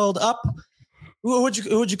gets called up? Who would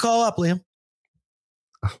you call up, Liam?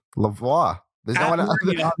 Lavoie. There's no one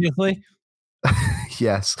obviously.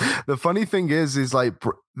 Yes. The funny thing is like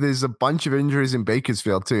there's a bunch of injuries in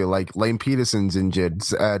Bakersfield too. Like Lane Peterson's injured.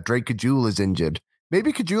 Drake Caggiula is injured.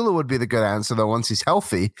 Maybe Caggiula would be the good answer, though, once he's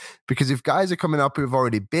healthy, because if guys are coming up who've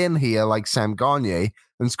already been here, like Sam Gagner,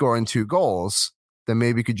 and scoring 2 goals, then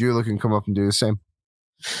maybe Caggiula can come up and do the same.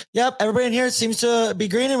 Yep, everybody in here seems to be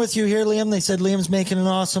agreeing with you here, Liam. They said Liam's making an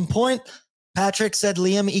awesome point. Patrick said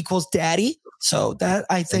Liam equals daddy. So that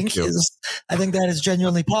I think that is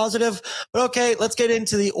genuinely positive. But okay, let's get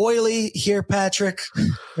into the oily here, Patrick.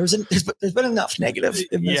 There's been enough negative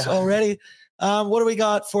in this already. What do we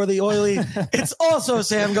got for the oily? It's also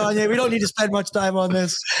Sam Gagner. We don't need to spend much time on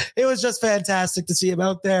this. It was just fantastic to see him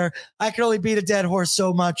out there. I could only beat a dead horse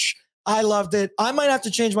so much. I loved it. I might have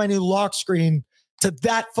to change my new lock screen to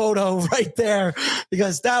that photo right there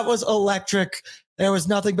because that was electric. There was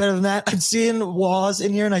nothing better than that. I'm seeing Waz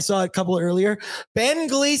in here, and I saw it a couple earlier. Ben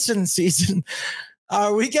Gleason season.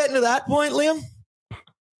 Are we getting to that point, Liam?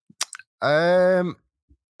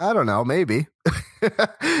 I don't know. Maybe.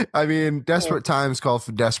 I mean, desperate times call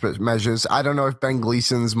for desperate measures. I don't know if Ben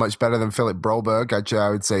Gleason's much better than Philip Broberg. Actually,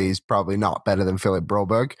 I would say he's probably not better than Philip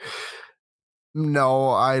Broberg.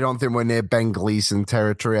 No, I don't think we're near Ben Gleason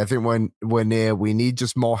territory. I think we need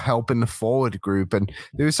just more help in the forward group. And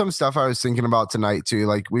there was some stuff I was thinking about tonight too.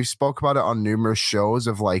 Like we've spoke about it on numerous shows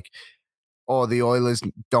of like, oh, the Oilers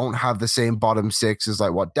don't have the same bottom six as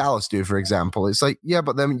like what Dallas do, for example. It's like, yeah,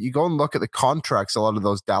 but then you go and look at the contracts a lot of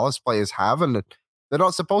those Dallas players have, and they're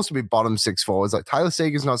not supposed to be bottom six forwards. Like Tyler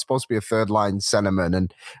Sagan's not supposed to be a third line centerman,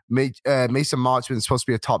 and Mason Marchman's supposed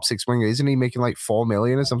to be a top 6 winger. Isn't he making like $4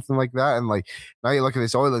 million or something like that? And like now you look at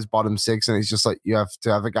this Oilers bottom six, and it's just like you have to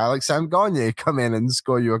have a guy like Sam Gagner come in and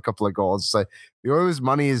score you a couple of goals. It's like the Oilers'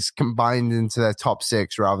 money is combined into their top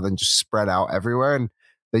 6 rather than just spread out everywhere, and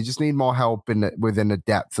they just need more help within the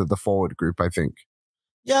depth of the forward group, I think.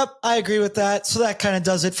 Yep, I agree with that. So that kind of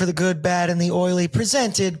does it for the good, bad, and the oily,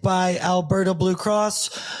 presented by Alberta Blue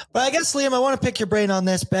Cross. But I guess, Liam, I want to pick your brain on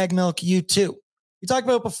this. Bag Milk, you too. You talked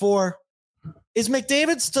about it before. Is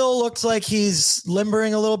McDavid still looks like he's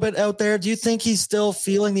limbering a little bit out there? Do you think he's still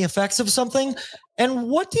feeling the effects of something? And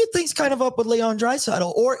what do you think's kind of up with Leon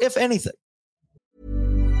Draisaitl, or if anything?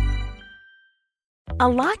 A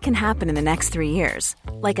lot can happen in the next 3 years.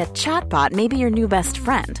 Like a chatbot may be your new best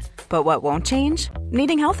friend. But what won't change?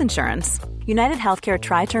 Needing health insurance. United Healthcare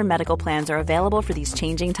Tri-Term Medical Plans are available for these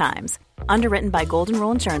changing times. Underwritten by Golden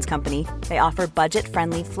Rule Insurance Company, they offer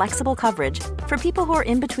budget-friendly, flexible coverage for people who are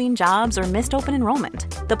in between jobs or missed open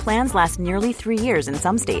enrollment. The plans last nearly 3 years in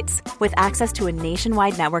some states, with access to a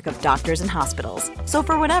nationwide network of doctors and hospitals. So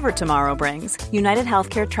for whatever tomorrow brings, United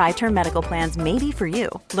Healthcare Tri-Term Medical Plans may be for you.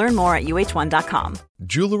 Learn more at uh1.com.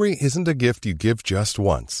 Jewelry isn't a gift you give just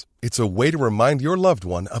once. It's a way to remind your loved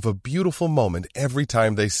one of a beautiful moment every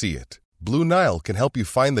time they see it. Blue Nile can help you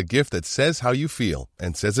find the gift that says how you feel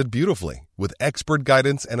and says it beautifully, with expert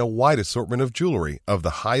guidance and a wide assortment of jewelry of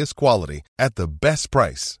the highest quality at the best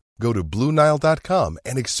price. Go to BlueNile.com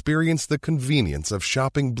and experience the convenience of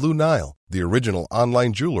shopping Blue Nile, the original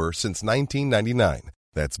online jeweler since 1999.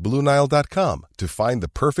 That's BlueNile.com to find the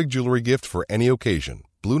perfect jewelry gift for any occasion.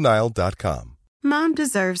 BlueNile.com. Mom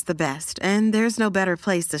deserves the best, and there's no better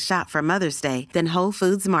place to shop for Mother's Day than Whole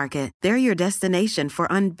Foods Market. They're your destination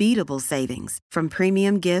for unbeatable savings, from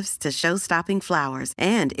premium gifts to show-stopping flowers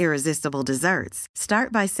and irresistible desserts.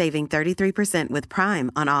 Start by saving 33% with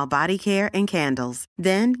Prime on all body care and candles.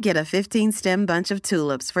 Then get a 15-stem bunch of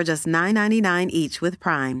tulips for just $9.99 each with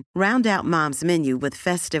Prime. Round out Mom's menu with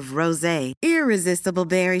festive rosé, irresistible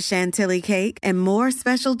berry chantilly cake, and more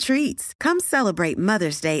special treats. Come celebrate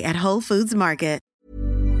Mother's Day at Whole Foods Market.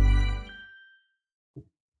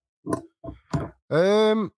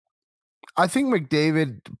 I think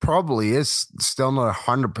McDavid probably is still not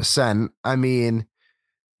 100%. I mean,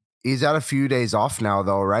 he's had a few days off now,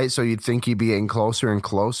 though, right? So you'd think he'd be getting closer and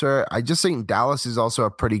closer. I just think Dallas is also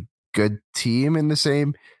a pretty good team in the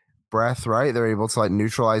same breath, right? They're able to like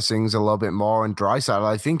neutralize things a little bit more. And Draisaitl,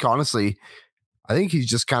 I think, honestly, I think he's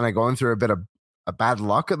just kind of going through a bit of a bad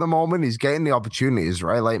luck at the moment. He's getting the opportunities,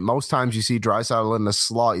 right? Like most times you see Draisaitl in the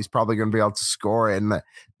slot, he's probably going to be able to score it, and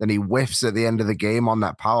then he whiffs at the end of the game on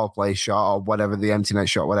that power play shot or whatever, the empty net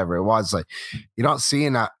shot, whatever it was. Like you're not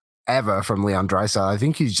seeing that ever from Leon Draisaitl. I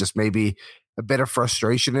think he's just maybe a bit of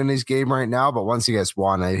frustration in his game right now, but once he gets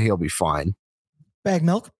one, he'll be fine. Bag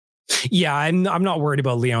milk. Yeah, I'm not worried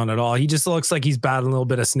about Leon at all. He just looks like he's battling a little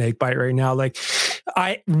bit of snake bite right now. Like,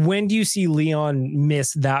 when do you see Leon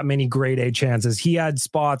miss that many grade A chances? He had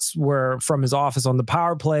spots where from his office on the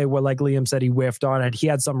power play where, like Liam said, he whiffed on it. He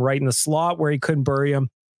had some right in the slot where he couldn't bury him.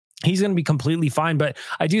 He's going to be completely fine. But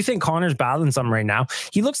I do think Connor's battling something right now.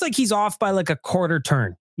 He looks like he's off by like a quarter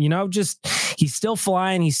turn. You know, just he's still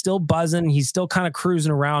flying. He's still buzzing. He's still kind of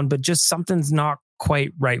cruising around, but just something's not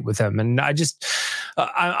quite right with him. And I just,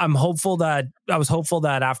 I'm hopeful that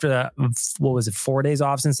after that, what was it, 4 days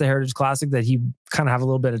off since the Heritage Classic, that he kind of have a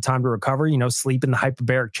little bit of time to recover, you know, sleep in the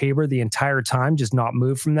hyperbaric chamber the entire time, just not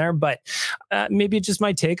move from there. But maybe it just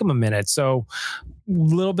might take him a minute. So a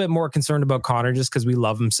little bit more concerned about Connor just because we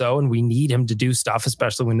love him so, and we need him to do stuff,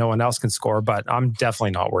 especially when no one else can score. But I'm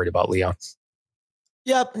definitely not worried about Leon.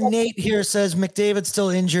 Yep. Nate here says McDavid's still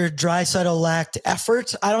injured. Draisaitl lacked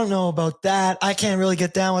effort. I don't know about that. I can't really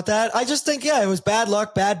get down with that. I just think, it was bad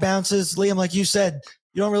luck, bad bounces. Liam, like you said,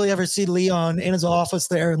 you don't really ever see Leon in his office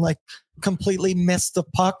there and like completely miss the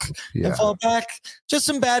puck and fall back. Just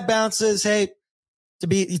some bad bounces. Hey, to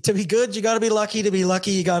be good, you got to be lucky. To be lucky,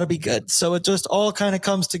 you got to be good. So it just all kind of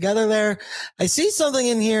comes together there. I see something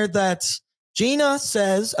in here that Gina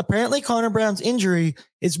says apparently Connor Brown's injury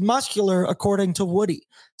is muscular, according to Woody.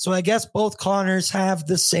 So I guess both Connors have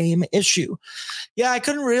the same issue. Yeah, I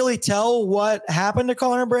couldn't really tell what happened to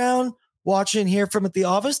Connor Brown watching here from at the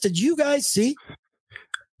office. Did you guys see?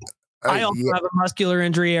 I also have a muscular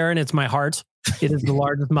injury, Aaron. It's my heart. It is the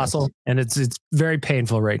largest muscle, and it's very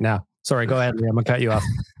painful right now. Sorry, go ahead, Liam. I'm going to cut you off.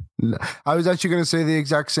 I was actually going to say the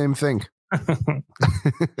exact same thing.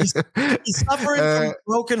 He's suffering from a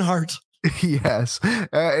broken heart. Yes.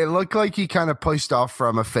 It looked like he kind of pushed off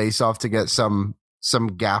from a face-off to get some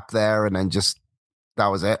gap there, and then just that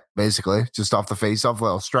was it, basically. Just off the face-off,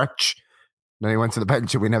 little stretch. Then he went to the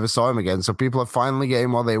bench, and we never saw him again. So people are finally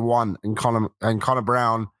getting what they want, and Connor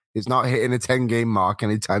Brown is not hitting a 10-game mark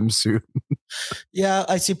anytime soon. Yeah,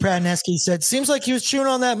 I see Pranesky said, seems like he was chewing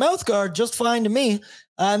on that mouth guard just fine to me.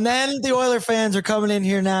 And then the Oiler fans are coming in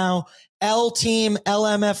here now. L team,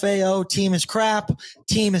 LMFAO, team is crap,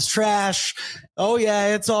 team is trash. Oh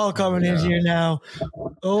yeah, it's all coming in here now.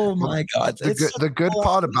 Oh my God. The good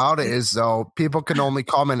part about it is, though, people can only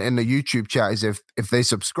comment in the YouTube chat is if they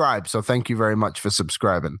subscribe. So thank you very much for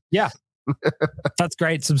subscribing. Yeah. That's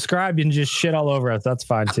great. Subscribe and just shit all over us. That's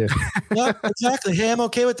fine too. Yeah, exactly. Hey, I'm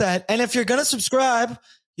okay with that. And if you're going to subscribe,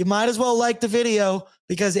 you might as well like the video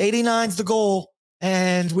because 89's the goal.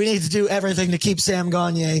 And we need to do everything to keep Sam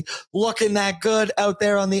Gagner looking that good out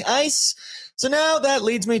there on the ice. So now that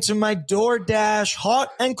leads me to my DoorDash hot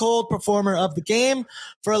and cold performer of the game.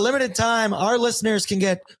 For a limited time, our listeners can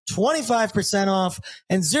get 25% off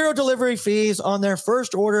and 0 delivery fees on their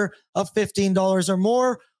first order of $15 or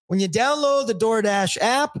more when you download the DoorDash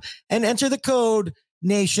app and enter the code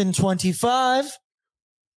NATION25.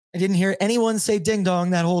 I didn't hear anyone say ding dong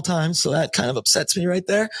that whole time, so that kind of upsets me right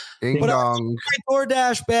there. Ding dong.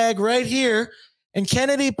 DoorDash bag right here, and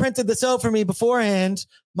Kennedy printed this out for me beforehand.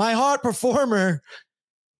 My hot performer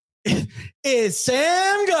is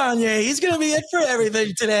Sam Gagner. He's going to be it for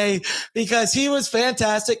everything today because he was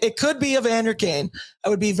fantastic. It could be a Vander Kane. I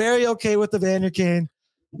would be very okay with the Vander Kane.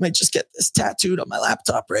 I might just get this tattooed on my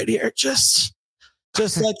laptop right here. Just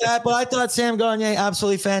like that. But I thought Sam Gagner,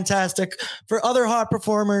 absolutely fantastic. For other hot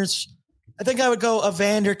performers, I think I would go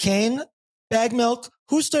Evander Kane. Bag Milk,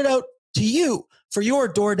 who stood out to you for your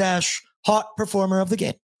DoorDash hot performer of the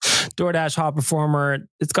game? DoorDash hot performer,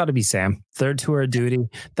 it's got to be Sam. Third tour of duty.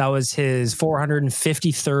 That was his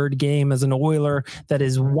 453rd game as an Oiler. That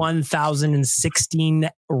is 1,016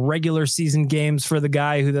 regular season games for the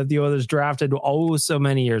guy that the Oilers drafted so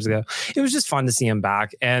many years ago. It was just fun to see him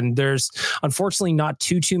back. And there's unfortunately not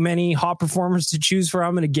too many hot performers to choose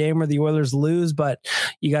from in a game where the Oilers lose, but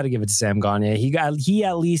you got to give it to Sam Gagner. He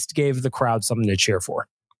at least gave the crowd something to cheer for.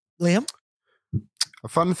 Liam? A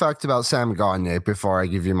fun fact about Sam Gagner before I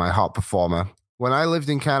give you my hot performer. When I lived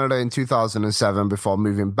in Canada in 2007 before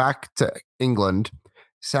moving back to England,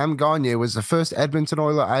 Sam Gagner was the first Edmonton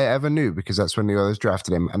Oiler I ever knew because that's when the Oilers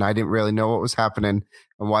drafted him. And I didn't really know what was happening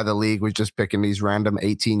and why the league was just picking these random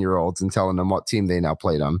 18-year-olds and telling them what team they now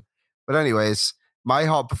played on. But anyways, my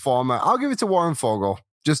hot performer, I'll give it to Warren Fogle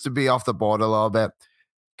just to be off the board a little bit.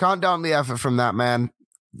 Can't down the effort from that man.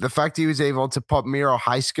 The fact he was able to put Miro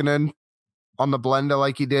Heiskanen on the blender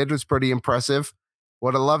like he did was pretty impressive.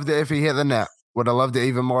 Would have loved it if he hit the net. Would have loved it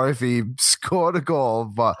even more if he scored a goal.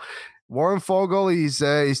 But Warren Fogle, he's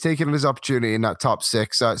taking his opportunity in that top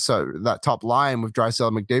six. So that top line with Draisaitl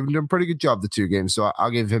and McDavid doing a pretty good job the 2 games. So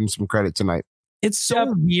I'll give him some credit tonight. It's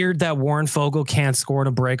so weird that Warren Fogle can't score in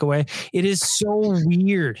a breakaway. It is so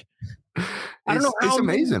weird. It's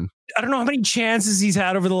amazing. I don't know how many chances he's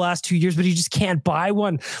had over the last 2 years, but he just can't buy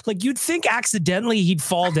one. Like, you'd think accidentally he'd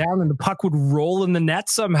fall down and the puck would roll in the net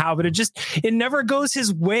somehow, but it never goes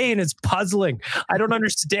his way, and it's puzzling. I don't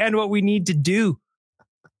understand what we need to do.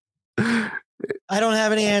 I don't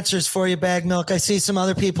have any answers for you, Bag Milk. I see some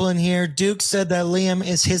other people in here. Duke said that Liam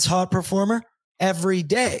is his hot performer every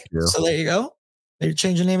day. Yeah. So there you go. They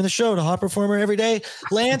changed the name of the show to Hot Performer Every Day.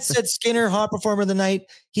 Lance said Skinner, Hot Performer of the Night.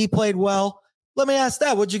 He played well. Let me ask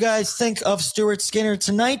that. What'd you guys think of Stuart Skinner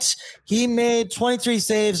tonight? He made 23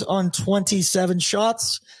 saves on 27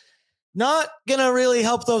 shots. Not going to really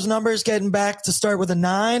help those numbers getting back to start with a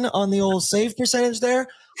 9 on the old save percentage there.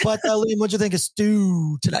 But Liam, what'd you think of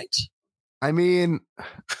Stu tonight? I mean,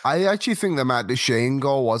 I actually think the Matt Duchene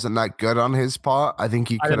goal wasn't that good on his part. I think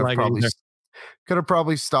he could have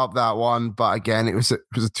probably stopped that one. But again, it was a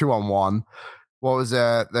 2-on-1. What was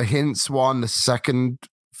the Hintz one?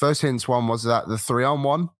 First Hintz one was that the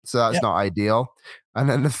 3-on-1. So that's not ideal. And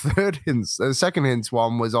then the second Hintz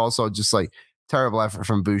one was also just like terrible effort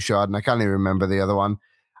from Bouchard. And I can't even remember the other one.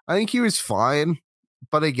 I think he was fine.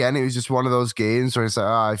 But again, it was just one of those games where it's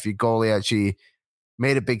like, if your goalie actually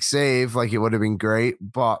made a big save, like it would have been great.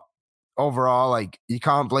 But overall, like, you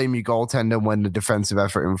can't blame your goaltender when the defensive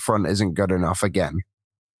effort in front isn't good enough again.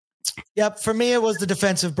 Yep. For me, it was the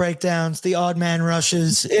defensive breakdowns, the odd man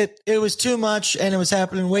rushes. It was too much, and it was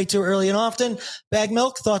happening way too early and often. Bag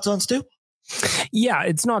Milk, thoughts on Stu? Yeah,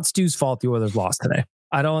 it's not Stu's fault the Oilers lost today.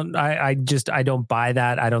 I don't buy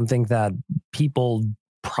that. I don't think that people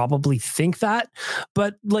probably think that,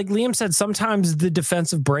 but like Liam said, sometimes the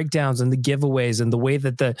defensive breakdowns and the giveaways and the way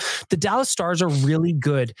that the Dallas Stars are really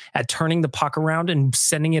good at turning the puck around and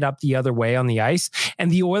sending it up the other way on the ice,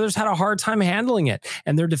 and the Oilers had a hard time handling it,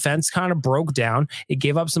 and their defense kind of broke down. It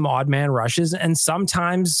gave up some odd man rushes, and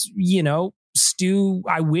sometimes, Stu,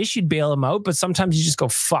 I wish you'd bail him out, but sometimes you just go,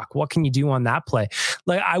 fuck, what can you do on that play?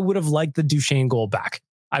 Like, I would have liked the Duchene goal back.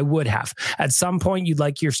 I would have. At some point, you'd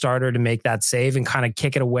like your starter to make that save and kind of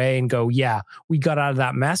kick it away and go, yeah, we got out of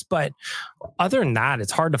that mess. But other than that,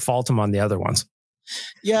 it's hard to fault him on the other ones.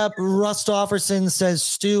 Yeah, Russ Offerson says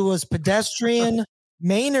Stu was pedestrian.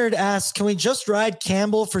 Maynard asks, can we just ride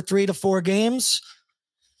Campbell for 3 to 4 games?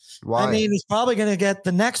 Why? I mean, he's probably going to get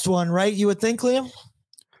the next one, right? You would think, Liam?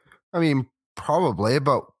 I mean, probably,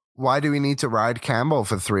 but why do we need to ride Campbell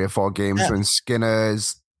for 3 or 4 games when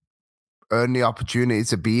Skinner's earned the opportunity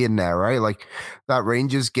to be in there, right? Like that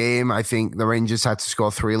Rangers game, I think the Rangers had to score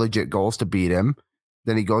 3 legit goals to beat him.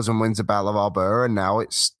 Then he goes and wins the Battle of Alberta, and now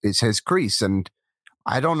it's his crease. And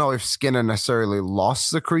I don't know if Skinner necessarily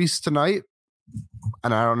lost the crease tonight,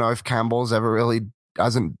 and I don't know if Campbell's ever really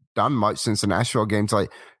hasn't done much since the Nashville game to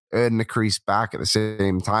like earn the crease back at the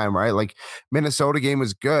same time, right? Like Minnesota game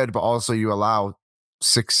was good, but also you allow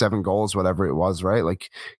 6-7 goals, whatever it was, right? Like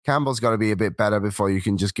Campbell's got to be a bit better before you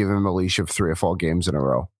can just give him a leash of 3 or 4 games in a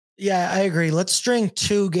row. Yeah, I agree. Let's string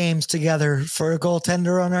 2 games together for a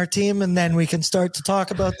goaltender on our team, and then we can start to talk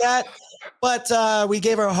about that. But we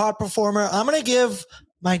gave our hot performer. I'm going to give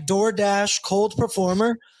my DoorDash cold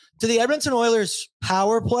performer to the Edmonton Oilers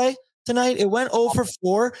power play tonight. It went 0 for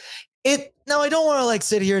 4. Now, I don't want to like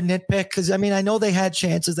sit here and nitpick because, I mean, I know they had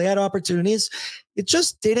chances. They had opportunities. It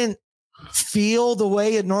just didn't feel the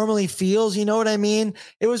way it normally feels. You know what I mean?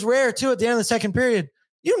 It was rare too at the end of the second period.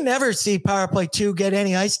 You never see power play 2 get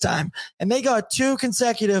any ice time. And they got 2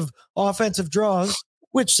 consecutive offensive draws,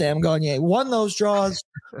 which Sam Gagner won those draws.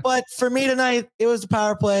 But for me tonight, it was the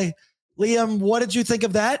power play. Liam, what did you think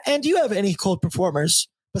of that? And do you have any cold performers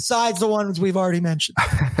besides the ones we've already mentioned?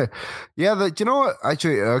 Yeah, you know what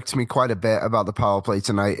actually irked me quite a bit about the power play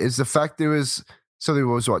tonight is the fact there was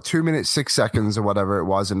 2 minutes, 6 seconds or whatever it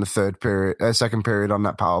was in the second period on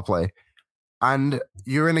that power play. And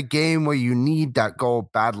you're in a game where you need that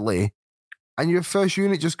goal badly and your first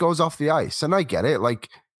unit just goes off the ice. And I get it. Like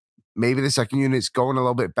maybe the second unit's going a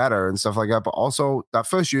little bit better and stuff like that. But also that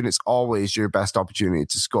first unit's always your best opportunity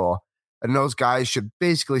to score. And those guys should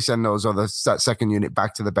basically send that second unit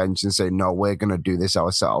back to the bench and say, no, we're going to do this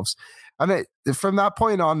ourselves. And from that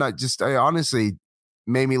point on, I honestly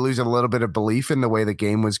made me lose a little bit of belief in the way the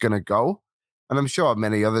game was going to go. And I'm sure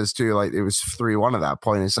many others too, like it was 3-1 at that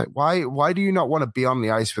point. It's like, why do you not want to be on the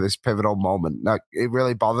ice for this pivotal moment? Like, it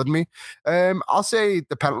really bothered me. I'll say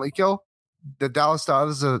the penalty kill. The Dallas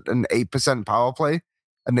Stars are an 8% power play,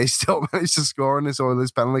 and they still managed to score on this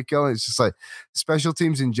Oilers penalty kill. It's just like special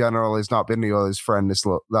teams in general has not been the Oilers' friend this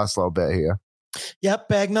last little bit here. Yep,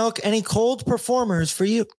 Bag Milk. Any cold performers for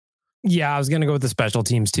you? Yeah, I was going to go with the special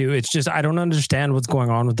teams too. It's just, I don't understand what's going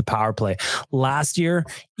on with the power play. Last year,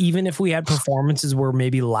 even if we had performances where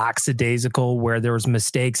maybe lackadaisical, where there was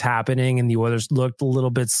mistakes happening and the Oilers looked a little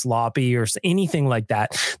bit sloppy or anything like that,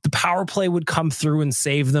 the power play would come through and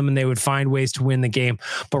save them and they would find ways to win the game.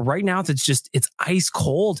 But right now it's ice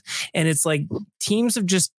cold. And it's like teams have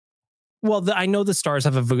just, I know the Stars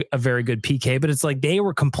have a very good PK, but it's like they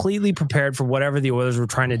were completely prepared for whatever the Oilers were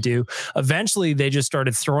trying to do. Eventually, they just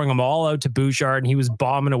started throwing them all out to Bouchard, and he was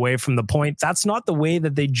bombing away from the point. That's not the way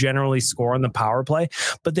that they generally score on the power play,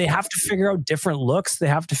 but they have to figure out different looks. They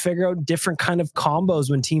have to figure out different kind of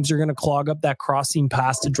combos when teams are going to clog up that cross-seam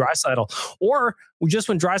pass to Draisaitl, or just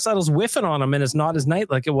when Draisaitl's whiffing on them and it's not his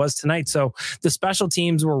night like it was tonight. So the special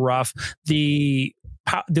teams were rough. The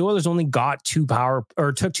Oilers only got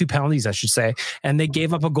took 2 penalties, I should say, and they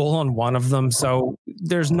gave up a goal on one of them. So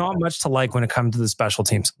there's not much to like when it comes to the special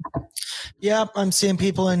teams. Yeah, I'm seeing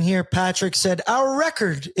people in here. Patrick said, our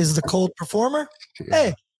record is the cold performer. Yeah.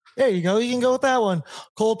 Hey, there you go. You can go with that one.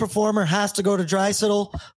 Cold performer has to go to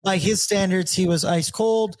Draisaitl. By his standards, he was ice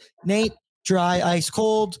cold. Nate, dry, ice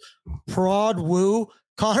cold. Prod, woo.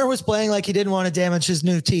 Connor was playing like he didn't want to damage his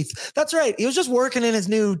new teeth. That's right. He's just working his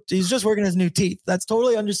new teeth. That's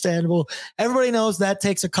totally understandable. Everybody knows that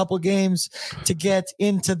takes a couple games to get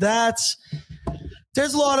into that.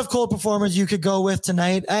 There's a lot of cold performers you could go with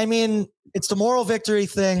tonight. I mean, it's the moral victory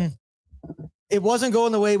thing. It wasn't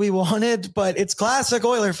going the way we wanted, but it's classic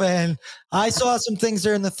Oiler fan. I saw some things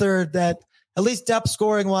there in the third that, at least depth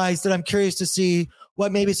scoring wise, that I'm curious to see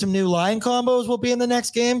what maybe some new line combos will be in the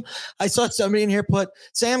next game. I saw somebody in here put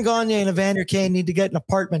Sam Gagner and Evander Kane need to get an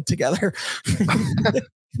apartment together. What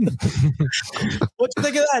do you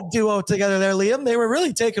think of that duo together there, Liam? They were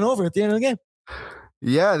really taking over at the end of the game.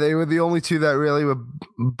 Yeah, they were the only two that really were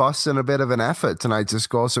busting a bit of an effort tonight to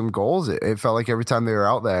score some goals. It felt like every time they were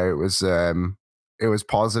out there, it was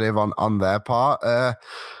positive on their part.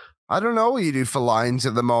 I don't know what you do for lines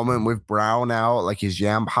at the moment with Brown out, like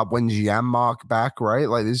when's Janmark back, right?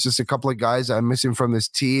 Like there's just a couple of guys I'm missing from this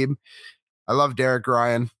team. I love Derek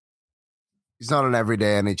Ryan. He's not an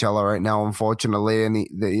everyday NHLer right now, unfortunately, and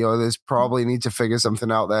there's probably need to figure something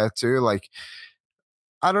out there too. Like,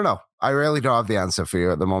 I don't know. I really don't have the answer for you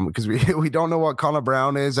at the moment because we don't know what Connor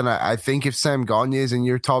Brown is, and I think if Sam Gagner is in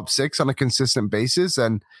your top 6 on a consistent basis,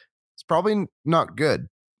 then it's probably not good.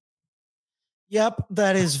 Yep,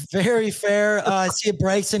 that is very fair. I see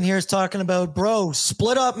Bryson here is talking about,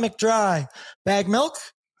 split up McDry. Bag Milk,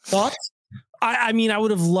 thoughts? I mean, I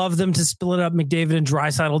would have loved them to split up McDavid and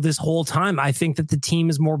Draisaitl this whole time. I think that the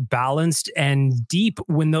team is more balanced and deep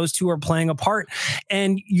when those two are playing apart.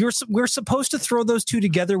 And we're supposed to throw those two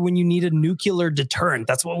together when you need a nuclear deterrent.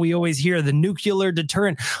 That's what we always hear, the nuclear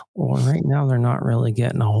deterrent. Well, right now they're not really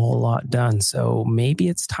getting a whole lot done. So maybe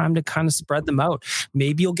it's time to kind of spread them out.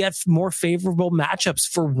 Maybe you'll get more favorable matchups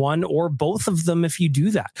for one or both of them if you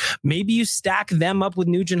do that. Maybe you stack them up with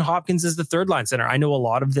Nugent Hopkins as the third line center. I know a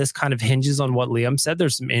lot of this kind of hinges on what Liam said.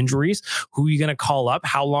 There's some injuries. Who are you going to call up?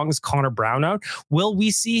 How long is Connor Brown out? Will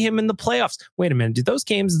we see him in the playoffs? Wait a minute. Did those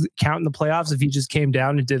games count in the playoffs if he just came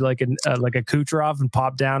down and did like a Kucherov and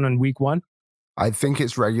popped down on week 1? I think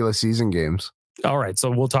it's regular season games. All right.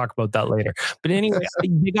 So we'll talk about that later. But anyway,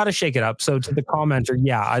 you got to shake it up. So to the commenter,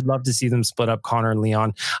 yeah, I'd love to see them split up Connor and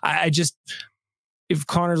Leon. I just, if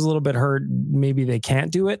Connor's a little bit hurt, maybe they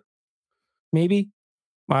can't do it. Maybe.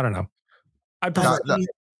 I don't know. I prefer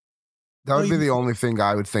that would be the only thing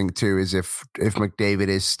I would think too, is if McDavid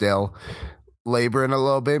is still laboring a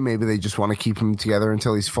little bit, maybe they just want to keep him together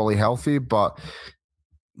until he's fully healthy. But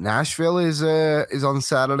Nashville is on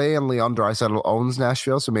Saturday, and Leon Draisaitl owns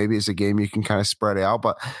Nashville, so maybe it's a game you can kind of spread it out.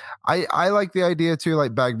 But I like the idea too,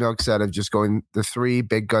 like Bag Milk said, of just going the 3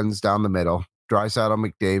 big guns down the middle: Draisaitl,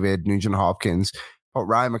 McDavid, Nugent Hopkins. Put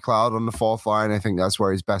Ryan McLeod on the 4th line. I think that's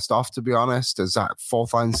where he's best off, to be honest, as that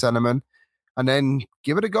 4th line centerman. And then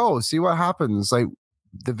give it a go. See what happens. Like,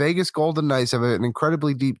 the Vegas Golden Knights have an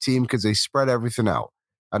incredibly deep team because they spread everything out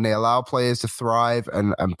and they allow players to thrive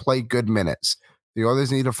and play good minutes. The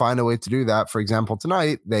Oilers need to find a way to do that. For example,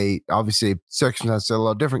 tonight, they obviously circumstances are a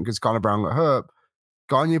little different because Connor Brown got hurt.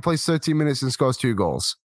 Gagne plays 13 minutes and scores 2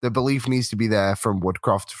 goals. The belief needs to be there from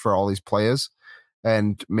Woodcroft for all these players.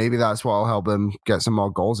 And maybe that's what will help them get some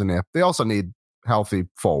more goals in here. They also need healthy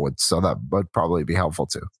forwards, so that would probably be helpful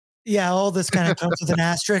too. Yeah, all this kind of comes with an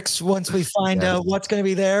asterisk once we find out what's going to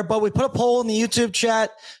be there. But we put a poll in the YouTube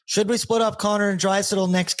chat. Should we split up Connor and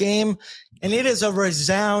Draisaitl next game? And it is a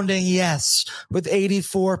resounding yes with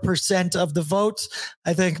 84% of the votes.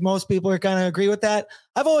 I think most people are going to agree with that.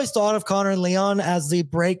 I've always thought of Connor and Leon as the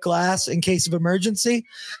break glass in case of emergency.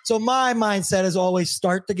 So my mindset is always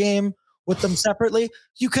start the game with them separately.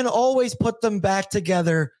 You can always put them back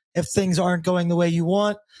together if things aren't going the way you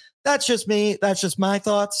want. That's just me. That's just my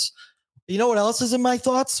thoughts. You know what else is in my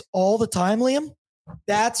thoughts all the time, Liam?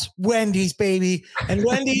 That's Wendy's, baby. And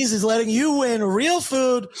Wendy's is letting you win real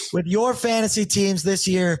food with your fantasy teams this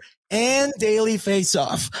year and daily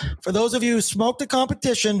face-off. For those of you who smoke the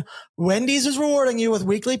competition, Wendy's is rewarding you with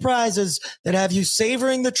weekly prizes that have you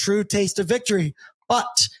savoring the true taste of victory. But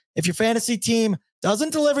if your fantasy team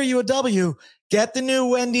doesn't deliver you a W, get the new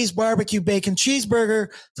Wendy's barbecue bacon cheeseburger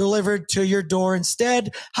delivered to your door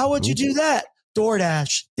instead. How would you do that?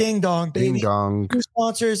 DoorDash. Ding dong, baby. Ding dong. 2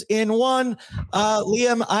 sponsors in one.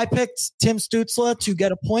 Liam, I picked Tim Stützle to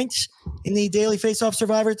get a point in the Daily Face-Off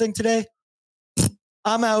Survivor thing today.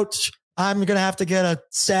 I'm out. I'm going to have to get a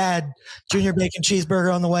sad junior bacon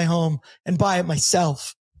cheeseburger on the way home and buy it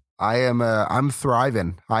myself. I'm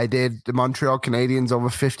thriving. I did the Montreal Canadiens over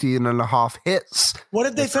 50.5 hits. What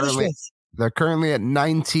did they finish with? They're currently at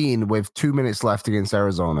 19 with 2 minutes left against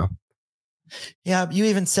Arizona. Yeah, you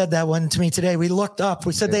even said that one to me today. We looked up.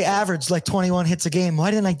 We said they averaged like 21 hits a game.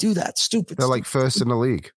 Why didn't I do that? Stupid. They're like first in the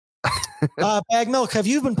league. Bag Milk, have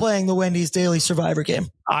you been playing the Wendy's Daily Survivor game?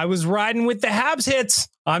 I was riding with the Habs hits.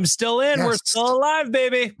 I'm still in. Yes. We're still alive,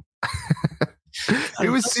 baby.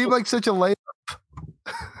 It seemed like such a layup.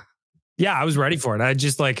 Yeah, I was ready for it.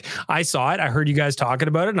 I saw it. I heard you guys talking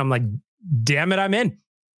about it, and I'm like, damn it, I'm in.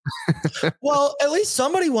 Well, at least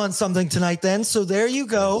somebody won something tonight then. So there you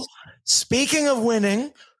go. Speaking of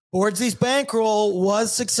winning, Boardsy's bankroll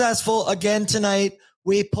was successful again tonight.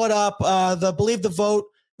 We put up the vote.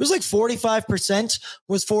 It was like 45%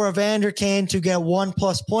 was for Evander Kane to get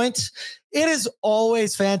 1+ points. It is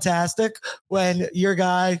always fantastic when your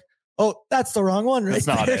guy. Oh, that's the wrong one, right? That's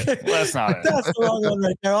not it. That's not it. That's the wrong one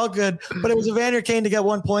right there. All good. But it was Evander Kane to get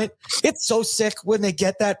 1 point. It's so sick when they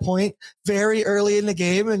get that point very early in the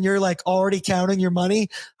game and you're like already counting your money.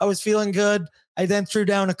 I was feeling good. I then threw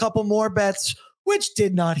down a couple more bets, which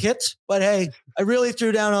did not hit. But hey, I really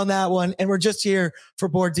threw down on that one. And we're just here for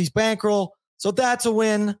Boardsy's bankroll. So that's a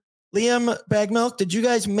win. Liam, Bag Milk, did you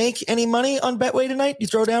guys make any money on Betway tonight? You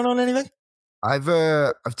throw down on anything? I've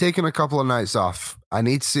taken a couple of nights off. I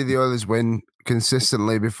need to see the Oilers win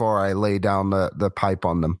consistently before I lay down the pipe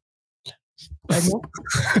on them.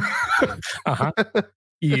 Uh-huh.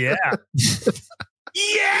 Yeah.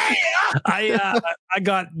 Yeah. I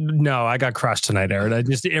got crushed tonight, Aaron.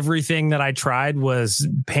 Everything that I tried was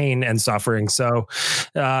pain and suffering. So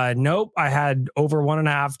nope. I had over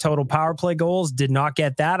 1.5 total power play goals. Did not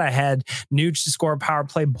get that. I had Nuge to score a power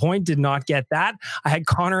play point. Did not get that. I had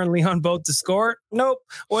Connor and Leon both to score. Nope.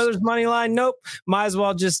 Oilers money line. Nope. Might as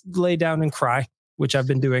well just lay down and cry, which I've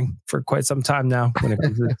been doing for quite some time now when it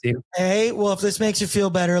comes to the team. Hey, well, if this makes you feel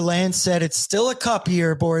better, Lance said it's still a cup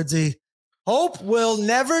year, Boardsy. Hope will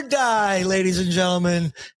never die, ladies and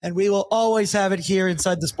gentlemen, and we will always have it here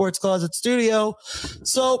inside the Sports Closet studio.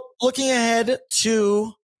 So looking ahead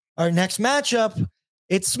to our next matchup,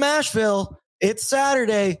 it's Smashville. It's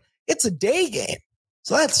Saturday. It's a day game.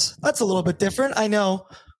 So that's a little bit different. I know.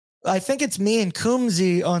 I think it's me and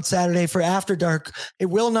Coombsy on Saturday for After Dark. It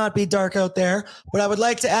will not be dark out there, but I would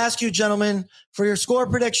like to ask you, gentlemen, for your score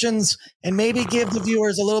predictions and maybe give the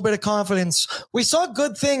viewers a little bit of confidence. We saw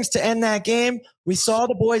good things to end that game. We saw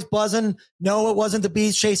the boys buzzing. No, it wasn't the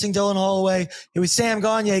Bees chasing Dylan Holloway. It was Sam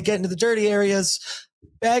Gagne getting to the dirty areas.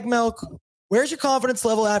 Bag Milk, where's your confidence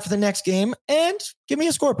level after the next game? And give me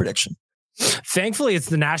a score prediction. Thankfully, it's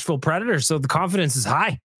the Nashville Predators, so the confidence is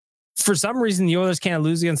high. For some reason, the Oilers can't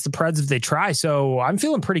lose against the Preds if they try. So I'm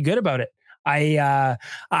feeling pretty good about it. I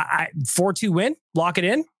 4-2 win, lock it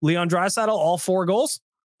in. Leon Draisaitl, all 4 goals.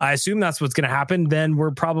 I assume that's what's going to happen. Then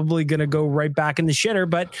we're probably going to go right back in the shitter,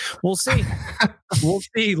 but we'll see. We'll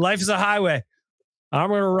see. Life is a highway. I'm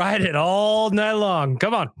going to ride it all night long.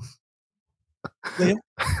 Come on.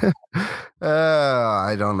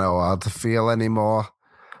 I don't know how to feel anymore.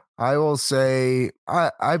 I will say,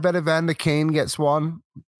 I bet Evander Kane gets 1.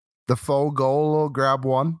 The full goal will grab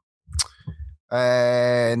 1.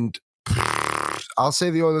 And I'll say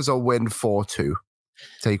the Oilers will win 4-2.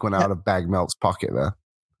 Take one out of Bagmelt's pocket there.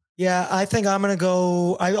 Yeah, I think I'm going to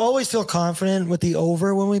go. I always feel confident with the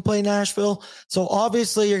over when we play Nashville. So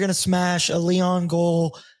obviously you're going to smash a Leon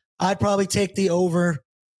goal. I'd probably take the over.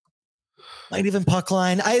 Might even puck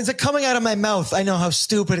line. Is it coming out of my mouth? I know how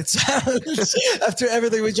stupid it sounds after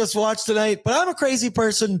everything we just watched tonight, but I'm a crazy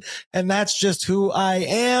person and that's just who I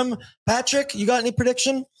am. Patrick, you got any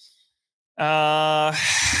prediction? I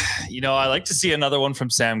like to see another one from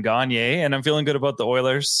Sam Gagner, and I'm feeling good about the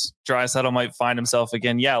Oilers. Draisaitl might find himself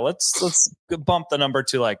again. Yeah, let's bump the number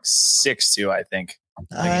to like 6-2, I think.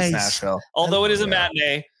 Nice. Nashville. Although it is a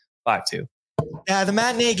matinee, 5-2. Yeah, the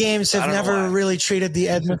matinee games have never really treated the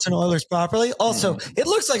Edmonton Oilers properly. Also, it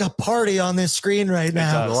looks like a party on this screen right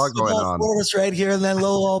now. There's a lot going on. Florida's right here, and then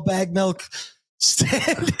little old bag milk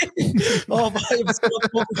standing all by himself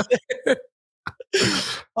over there.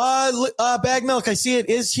 Bag milk, I see it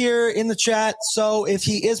is here in the chat. So if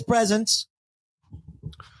he is present,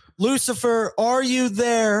 Lucifer, are you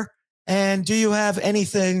there? And do you have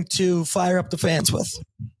anything to fire up the fans with?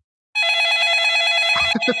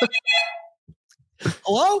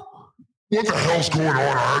 Hello? What the hell's going on?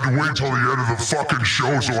 I had to wait till the end of the fucking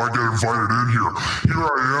show so I get invited in here. Here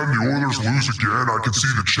I am, the Oilers lose again. I can see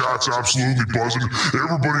the chat's absolutely buzzing.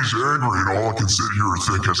 Everybody's angry, and all I can sit here and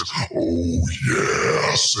think is, oh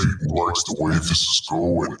yeah, Satan likes the way this is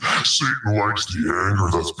going. Satan likes the anger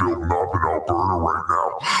that's building up in Alberta right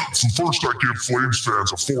now. So first I give Flames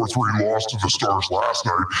fans a 4-3 loss to the Stars last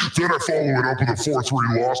night. Then I follow it up with a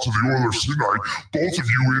 4-3 loss to the Oilers tonight. Both of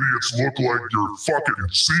you idiots look like your fucking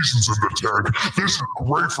season's in the tank. This is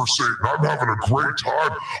great for Satan. I'm having a great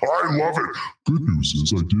time. I love it. Good news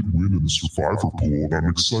is I did win in the Survivor pool, and I'm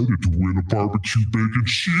excited to win a barbecue bacon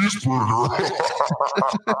cheeseburger.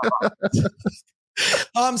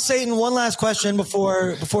 Satan, one last question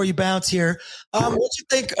before you bounce here. What do you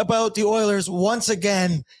think about the Oilers once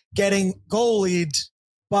again getting goalied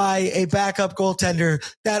by a backup goaltender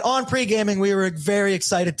that on pre-gaming we were very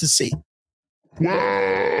excited to see? Well,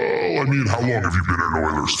 I mean, how long have you been an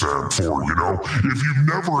Oilers fan for, you know? If you've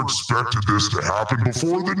never expected this to happen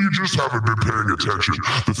before, then you just haven't been paying attention.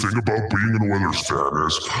 The thing about being an Oilers fan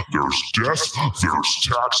is there's death, there's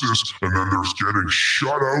taxes, and then there's getting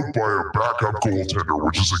shut out by a backup goaltender,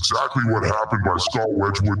 which is exactly what happened by Scott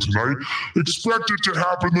Wedgwood tonight. Expect it to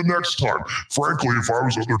happen the next time. Frankly, if I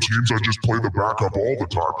was other teams, I'd just play the backup all the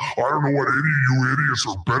time. I don't know what any of you idiots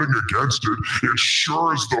are betting against it. It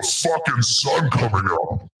sure is the fucking sun coming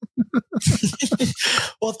up.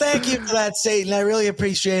 Well, thank you for that, Satan. I really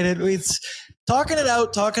appreciate it. It's talking it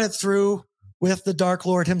out, talking it through with the Dark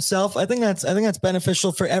Lord himself. I think that's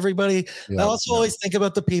beneficial for everybody. I also always think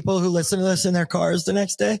about the people who listen to this in their cars the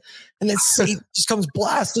next day, and then Satan just comes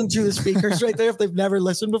blasting through the speakers right there if they've never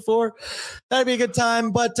listened before. That'd be a good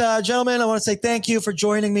time. But gentlemen, I want to say thank you for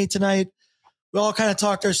joining me tonight. We all kind of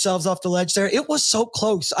talked ourselves off the ledge there. It was so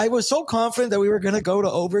close. I was so confident that we were going to go to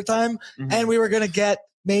overtime and we were going to get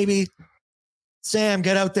maybe Sam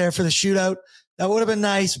get out there for the shootout. That would have been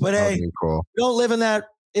nice, but hey, cool. We don't live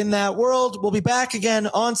in that world. We'll be back again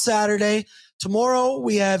on Saturday. Tomorrow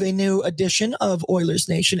we have a new edition of Oilers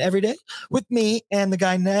Nation every day with me and the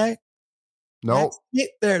guy Nag. Nope.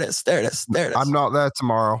 There it is. I'm not there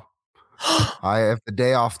tomorrow. I have the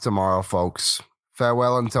day off tomorrow, folks.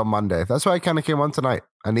 Farewell until Monday. That's why I kind of came on tonight.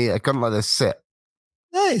 I couldn't let this sit.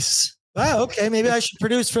 Nice. Wow. Okay. Maybe I should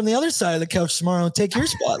produce from the other side of the couch tomorrow and take your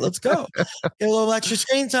spot. Let's go. Get a little extra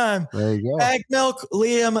screen time. There you go. Bag Milk,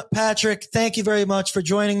 Liam, Patrick, thank you very much for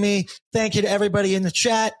joining me. Thank you to everybody in the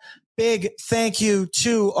chat. Big thank you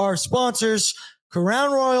to our sponsors,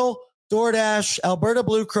 Crown Royal, DoorDash, Alberta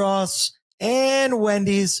Blue Cross, and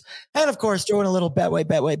Wendy's. And of course, throwing a little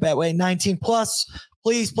Betway 19 plus.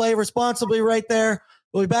 Please play responsibly right there.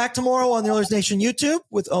 We'll be back tomorrow on the Oilers Nation YouTube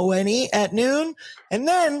with ONE at noon. And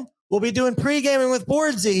then we'll be doing pre-gaming with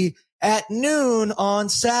Boardsy at noon on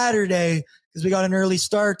Saturday because we got an early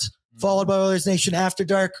start, followed by Oilers Nation After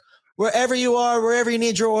Dark. Wherever you are, wherever you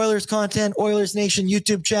need your Oilers content, Oilers Nation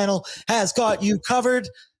YouTube channel has got you covered.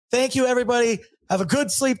 Thank you, everybody. Have a good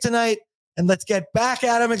sleep tonight, and let's get back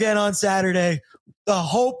at them again on Saturday. The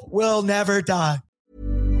hope will never die.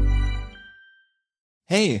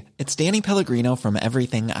 Hey, it's Danny Pellegrino from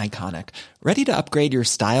Everything Iconic. Ready to upgrade your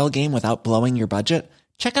style game without blowing your budget?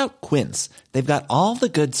 Check out Quince. They've got all the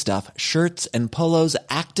good stuff, shirts and polos,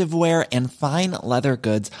 activewear, and fine leather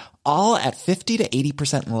goods, all at 50 to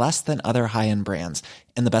 80% less than other high-end brands.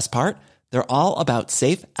 And the best part? They're all about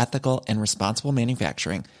safe, ethical, and responsible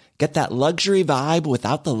manufacturing. Get that luxury vibe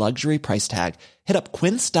without the luxury price tag. Hit up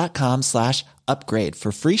quince.com/upgrade quince.com/upgrade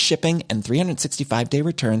for free shipping and 365-day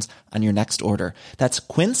returns on your next order. That's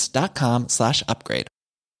quince.com/upgrade.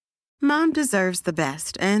 Mom deserves the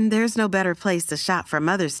best, and there's no better place to shop for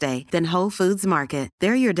Mother's Day than Whole Foods Market.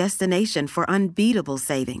 They're your destination for unbeatable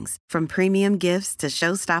savings, from premium gifts to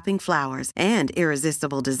show-stopping flowers and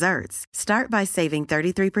irresistible desserts. Start by saving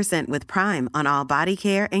 33% with Prime on all body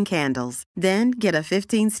care and candles. Then get a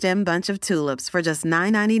 15-stem bunch of tulips for just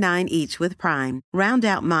 $9.99 each with Prime. Round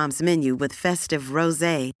out Mom's menu with festive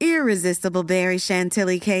rosé, irresistible berry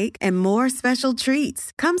chantilly cake, and more special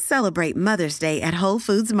treats. Come celebrate Mother's Day at Whole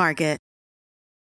Foods Market.